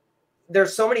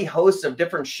there's so many hosts of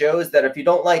different shows that if you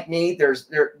don't like me,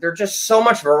 there's just so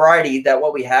much variety that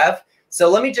what we have. So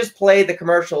let me just play the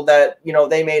commercial that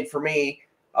they made for me,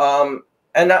 and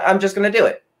I'm just gonna do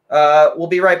it. We'll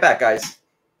be right back, guys.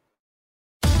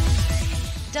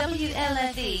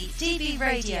 WLFE-db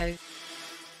Radio.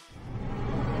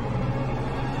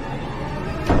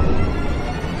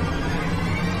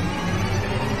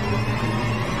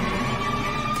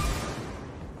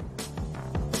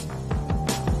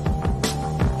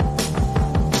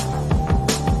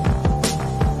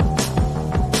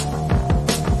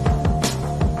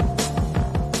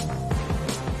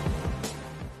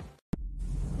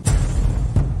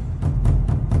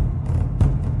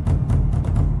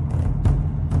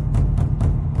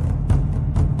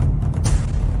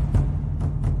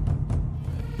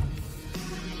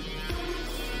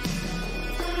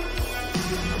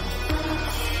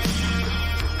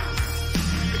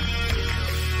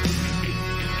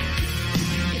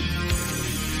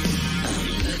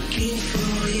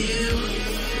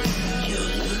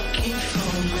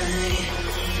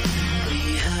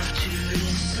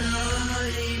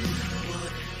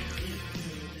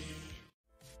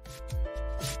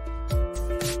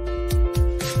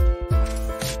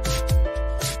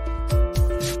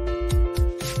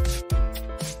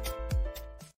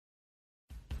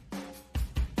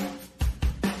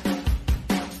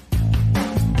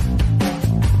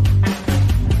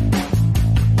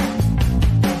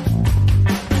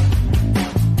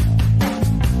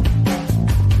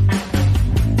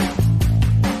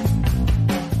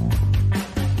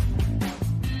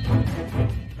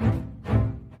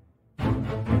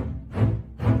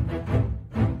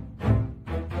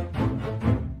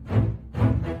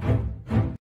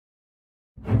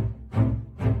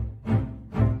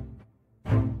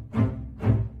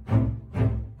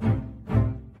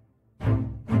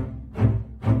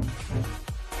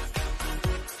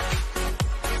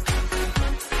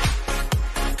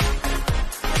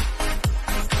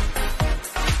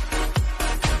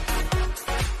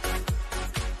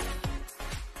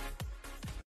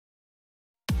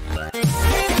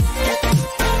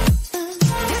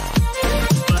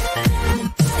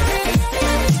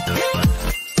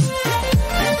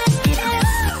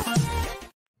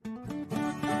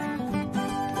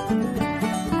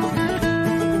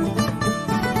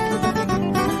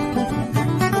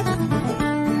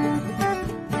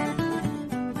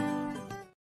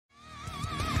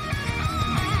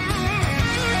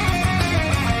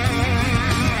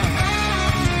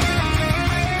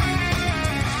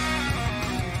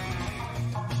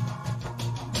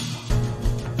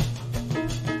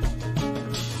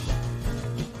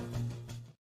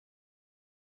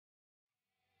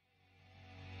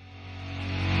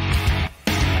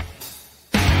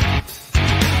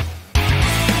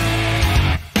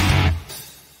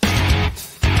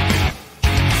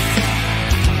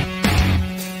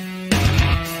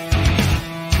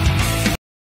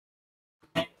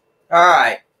 All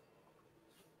right.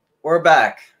 We're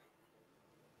back.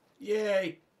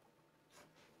 Yay.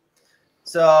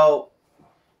 So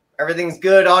everything's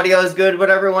good. Audio is good with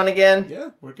everyone again. Yeah,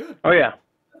 we're good. Oh yeah.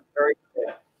 Very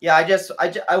good. Yeah,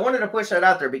 I wanted to push that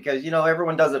out there because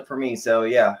everyone does it for me. So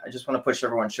yeah, I just want to push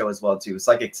everyone's show as well too.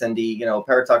 Psychic Cindy,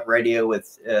 Paratalk Radio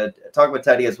with Talk with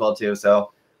Teddy as well too.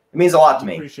 So it means a lot to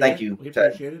me. Thank you. We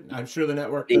appreciate it. I'm sure the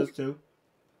network does too.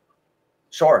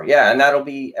 Sure. Yeah, and that'll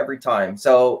be every time.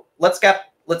 So let's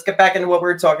get back into what we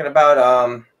were talking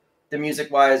about. The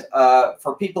music wise,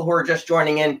 for people who are just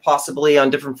joining in, possibly on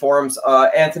different forums.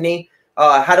 Anthony,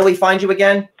 how do we find you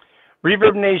again?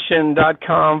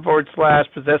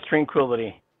 ReverbNation.com/possess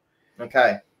Tranquility.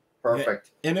 Okay,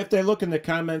 perfect. And if they look in the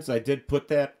comments, I did put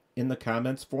that in the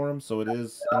comments forum, so it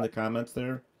is in the comments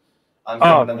there.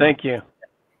 Thank you.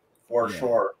 For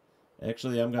sure.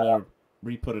 Actually, I'm gonna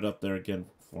re-put it up there again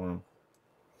for him.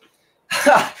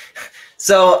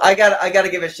 So I got to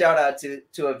give a shout out to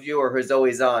a viewer who's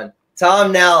always on.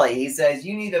 Tom Nally. He says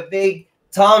you need a big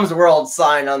Tom's World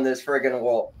sign on this friggin'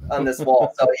 wall.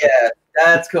 So yeah,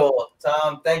 that's cool.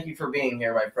 Tom, thank you for being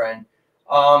here, my friend.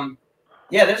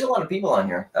 Yeah, there's a lot of people on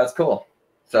here. That's cool.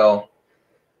 So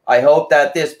I hope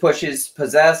that this pushes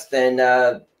Possessed and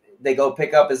they go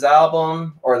pick up his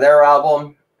album or their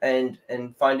album and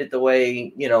find it the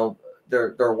way,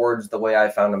 their words the way I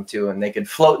found them too, and they could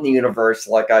float in the universe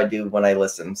like I do when I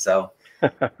listen. So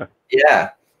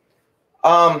yeah.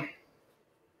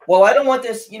 Well, I don't want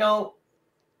this,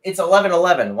 it's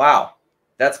 11:11. Wow.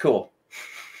 That's cool.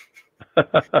 It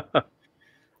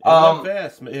went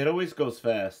fast. It always goes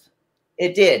fast.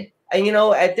 It did. And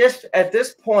at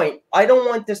this point, I don't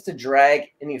want this to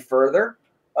drag any further.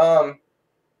 I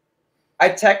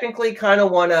technically kind of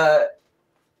want to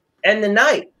end the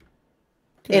night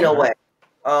in a way.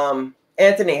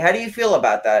 Anthony, how do you feel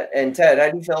about that? And Ted, how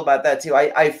do you feel about that too?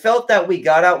 I felt that we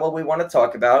got out what we want to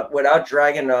talk about without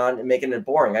dragging it on and making it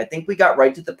boring. I think we got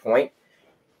right to the point.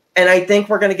 And I think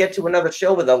we're going to get to another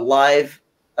show with a live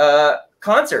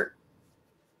concert.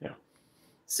 Yeah.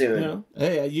 Soon.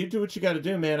 Hey, you do what you got to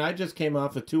do, man. I just came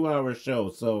off a 2-hour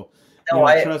show, so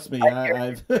trust me,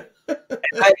 I've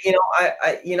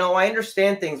I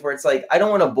understand things where it's like I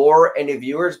don't want to bore any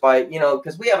viewers by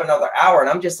because we have another hour, and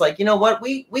I'm just like, what,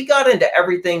 we got into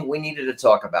everything we needed to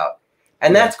talk about,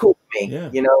 and that's cool for me. Yeah.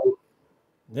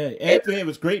 Yeah, Anthony, it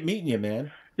was great meeting you, man.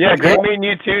 Yeah, great meeting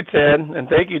you too, Ted, and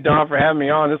thank you, Don, for having me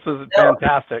on. This was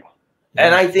fantastic.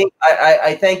 And I think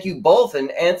I thank you both,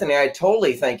 and Anthony, I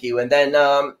totally thank you. And then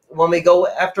when we go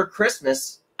after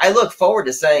Christmas, I look forward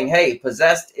to saying, hey,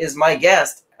 Possessed is my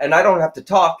guest, and I don't have to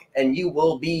talk, and you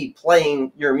will be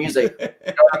playing your music. You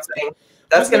know what I'm saying?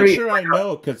 That's going to be sure. I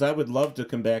know, because I would love to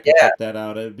come back and check that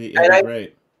out. It'd be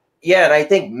great. Yeah, and I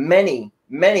think many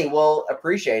will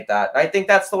appreciate that. I think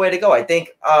that's the way to go. I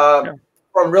think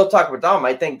from Real Talk with Dom,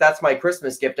 I think that's my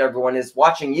Christmas gift to everyone is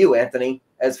watching you, Anthony,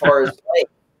 as far as playing.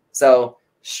 So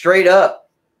straight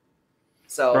up.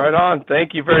 So right on.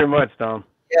 Thank you very much, Dom.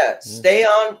 Yeah, stay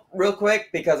on real quick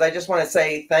because I just want to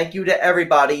say thank you to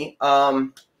everybody.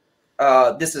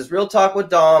 This is Real Talk with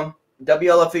Dom,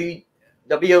 WLFE-db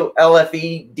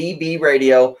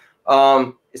radio.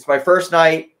 It's my first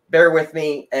night. Bear with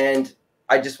me, and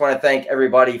I just want to thank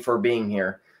everybody for being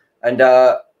here. And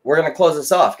we're going to close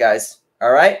this off, guys.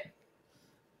 All right?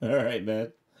 All right,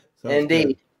 man. Sounds Indeed.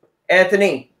 good.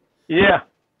 Anthony. Yeah.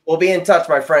 We'll be in touch,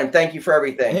 my friend. Thank you for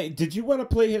everything. Hey, did you want to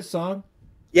play his song?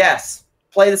 Yes.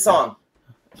 Play the song.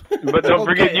 But don't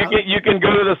forget, you can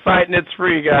go to the site and it's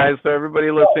free, guys. So everybody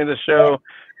listening to the show,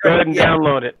 go ahead and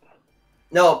download it.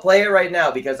 No, play it right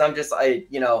now because I'm just,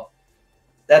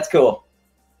 that's cool.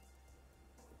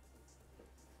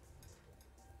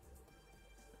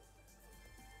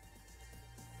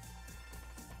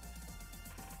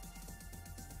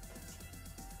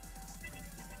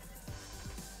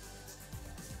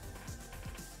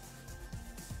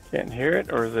 Can't hear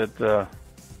it, or is it?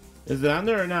 Is it on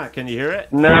there or not? Can you hear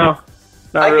it? No,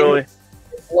 not really.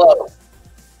 It's low.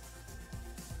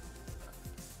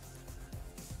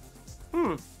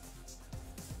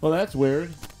 Well, that's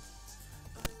weird.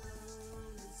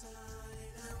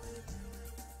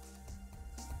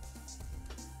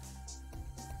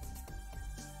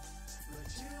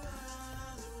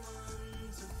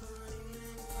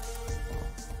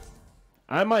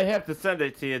 I might have to send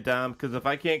it to you, Dom, because if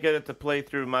I can't get it to play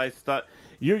through my stuff,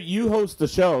 you host the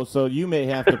show, so you may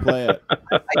have to play it. I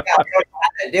don't know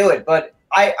how to do it, but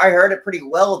I heard it pretty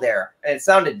well there, and it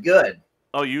sounded good.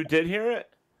 Oh, you did hear it?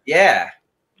 Yeah.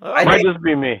 Oh, it might just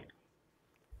be me.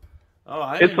 Oh,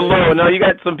 it's low. No, you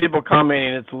got some people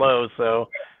commenting it's low, so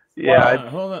yeah.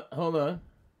 Hold on.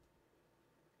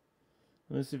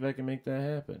 Let me see if I can make that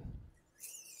happen.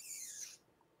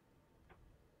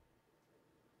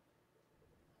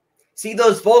 See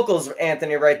those vocals,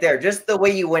 Anthony, right there. Just the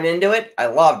way you went into it, I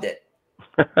loved it.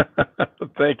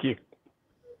 Thank you.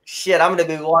 Shit, I'm going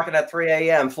to be walking at 3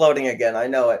 a.m. floating again. I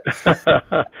know it.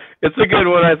 It's a good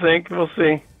one, I think. We'll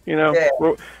see. You know. Yeah.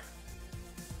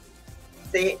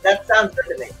 See, that sounds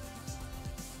good to me.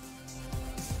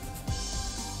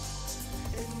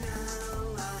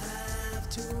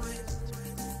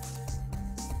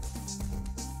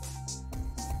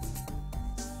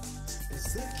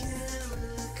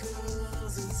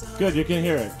 Good, you can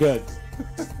hear it. Good.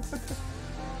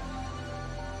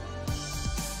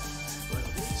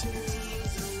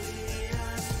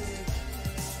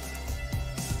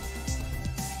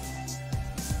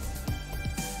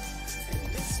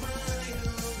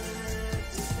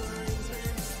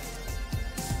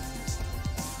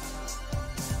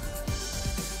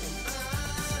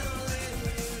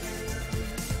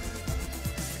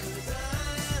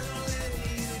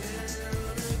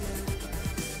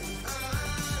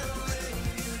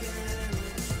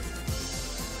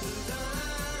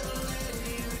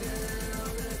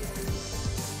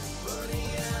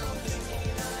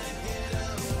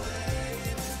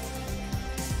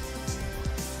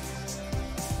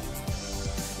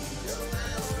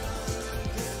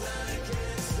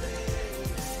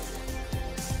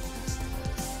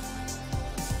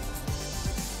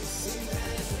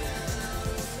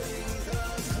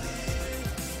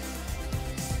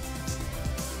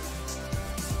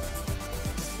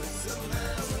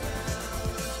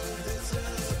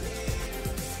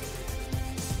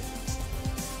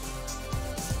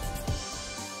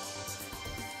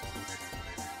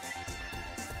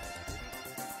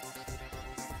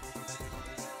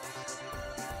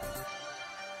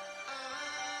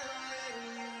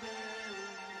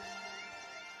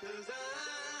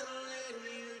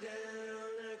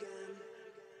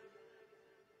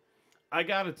 I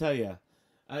gotta tell you,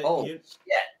 Shit.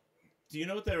 do you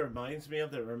know what that reminds me of?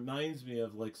 That reminds me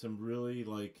of like some really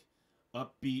like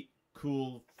upbeat,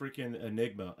 cool freaking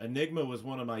Enigma. Enigma was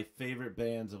one of my favorite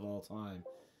bands of all time,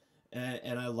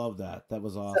 and I love that. That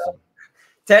was awesome. So,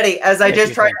 Teddy, as I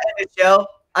just tried to end the show,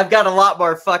 I've got a lot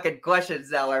more fucking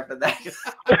questions now after that.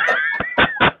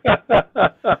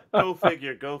 Go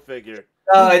figure. Go figure.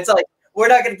 It's like we're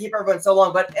not going to keep everyone so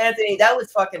long, but Anthony, that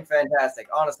was fucking fantastic.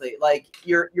 Honestly, like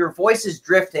your voice is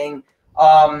drifting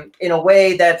in a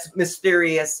way that's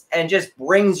mysterious and just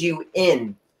brings you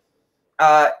in.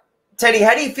 Teddy,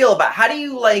 how do you feel about? How do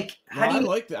you like? I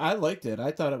liked it. I liked it.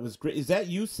 I thought it was great. Is that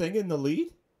you singing the lead?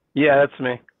 Yeah, that's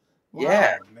me. Wow,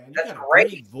 yeah, man, you that's got a great.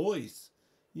 great voice.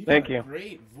 Thank you.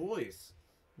 Great voice.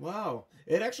 Wow.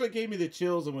 It actually gave me the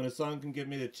chills, and when a song can give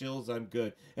me the chills, I'm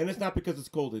good. And it's not because it's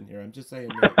cold in here. I'm just saying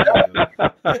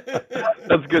that.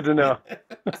 That's good to know.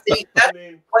 See,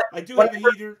 I do have a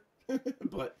heater,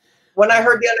 but when I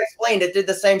heard The Unexplained, it did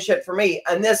the same shit for me.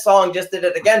 And this song just did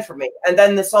it again for me. And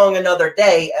then the song Another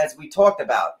Day, as we talked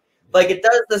about. Like, it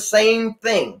does the same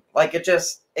thing. Like,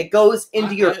 it goes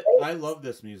into your face. I love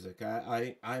this music.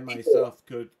 I myself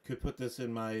could put this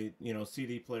in my,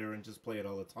 CD player and just play it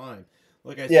all the time.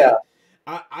 Like I said,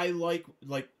 I like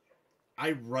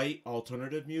I write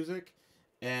alternative music,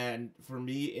 and for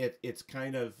me it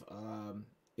kind of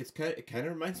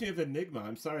reminds me of Enigma.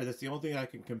 I'm sorry, that's the only thing I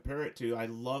can compare it to. I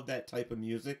love that type of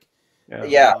music.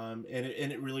 Yeah. And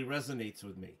it really resonates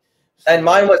with me. So, and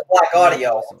mine was Black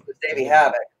Audio, awesome. with Davey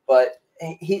Havoc, but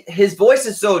his voice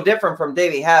is so different from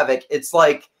Davey Havoc. It's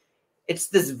like it's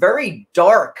this very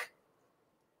dark.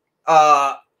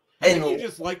 I think you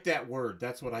just like that word.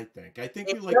 That's what I think. I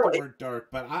think you like the word dark,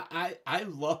 but I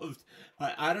loved.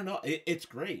 I don't know. It's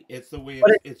great. It's the way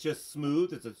it's just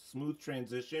smooth. It's a smooth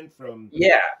transition from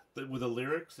with the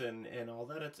lyrics and all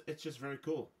that. It's just very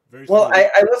cool. Very well. smooth.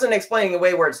 I wasn't explaining the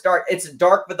way where it's dark. It's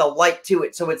dark with a light to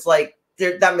it, so it's like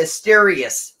that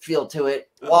mysterious feel to it.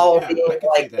 Oh, while being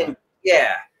like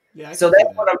yeah. So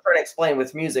that's what I'm trying to explain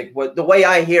with music. The way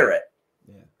I hear it.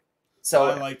 So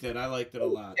I liked it. I liked it a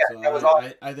lot. Yeah, so that was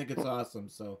awesome. I think it's awesome.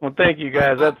 So well, thank you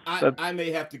guys. I may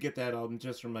have to get that album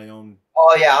just for my own.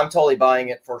 Oh yeah, I'm totally buying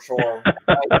it for sure.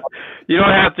 You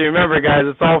don't have to. Remember, guys,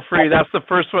 it's all free. That's the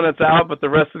first one that's out, but the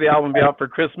rest of the album will be out for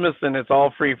Christmas, and it's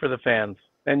all free for the fans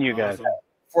and you guys.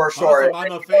 For sure.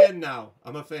 Awesome. I'm a fan now.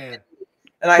 I'm a fan.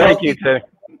 And I thank hope you, Teddy.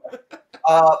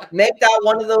 Make that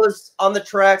one of those on the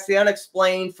tracks, The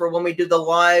Unexplained, for when we do the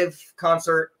live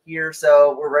concert here.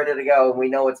 So we're ready to go and we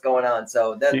know what's going on.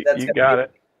 So that's you got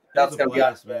it. That's gonna be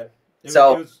awesome, man.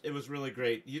 It was really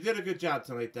great. You did a good job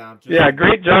tonight, Dom.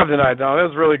 Great job tonight, Dom. That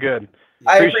was really good.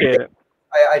 I appreciate it.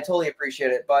 I totally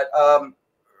appreciate it. But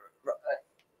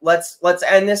let's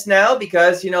end this now,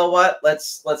 because you know what?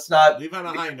 Let's not Leave on a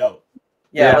high note.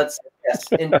 Yeah, Yeah. let's. Yes,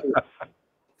 indeed.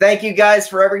 Thank you guys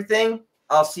for everything.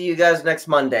 I'll see you guys next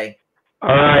Monday.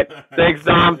 All right. Thanks,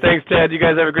 Dom. Thanks, Ted. You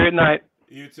guys have a great night.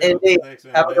 You too. Indeed. Thanks,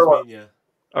 man. Have a Nice good one. meeting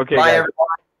you. Okay, Bye, guys. everyone.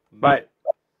 Bye.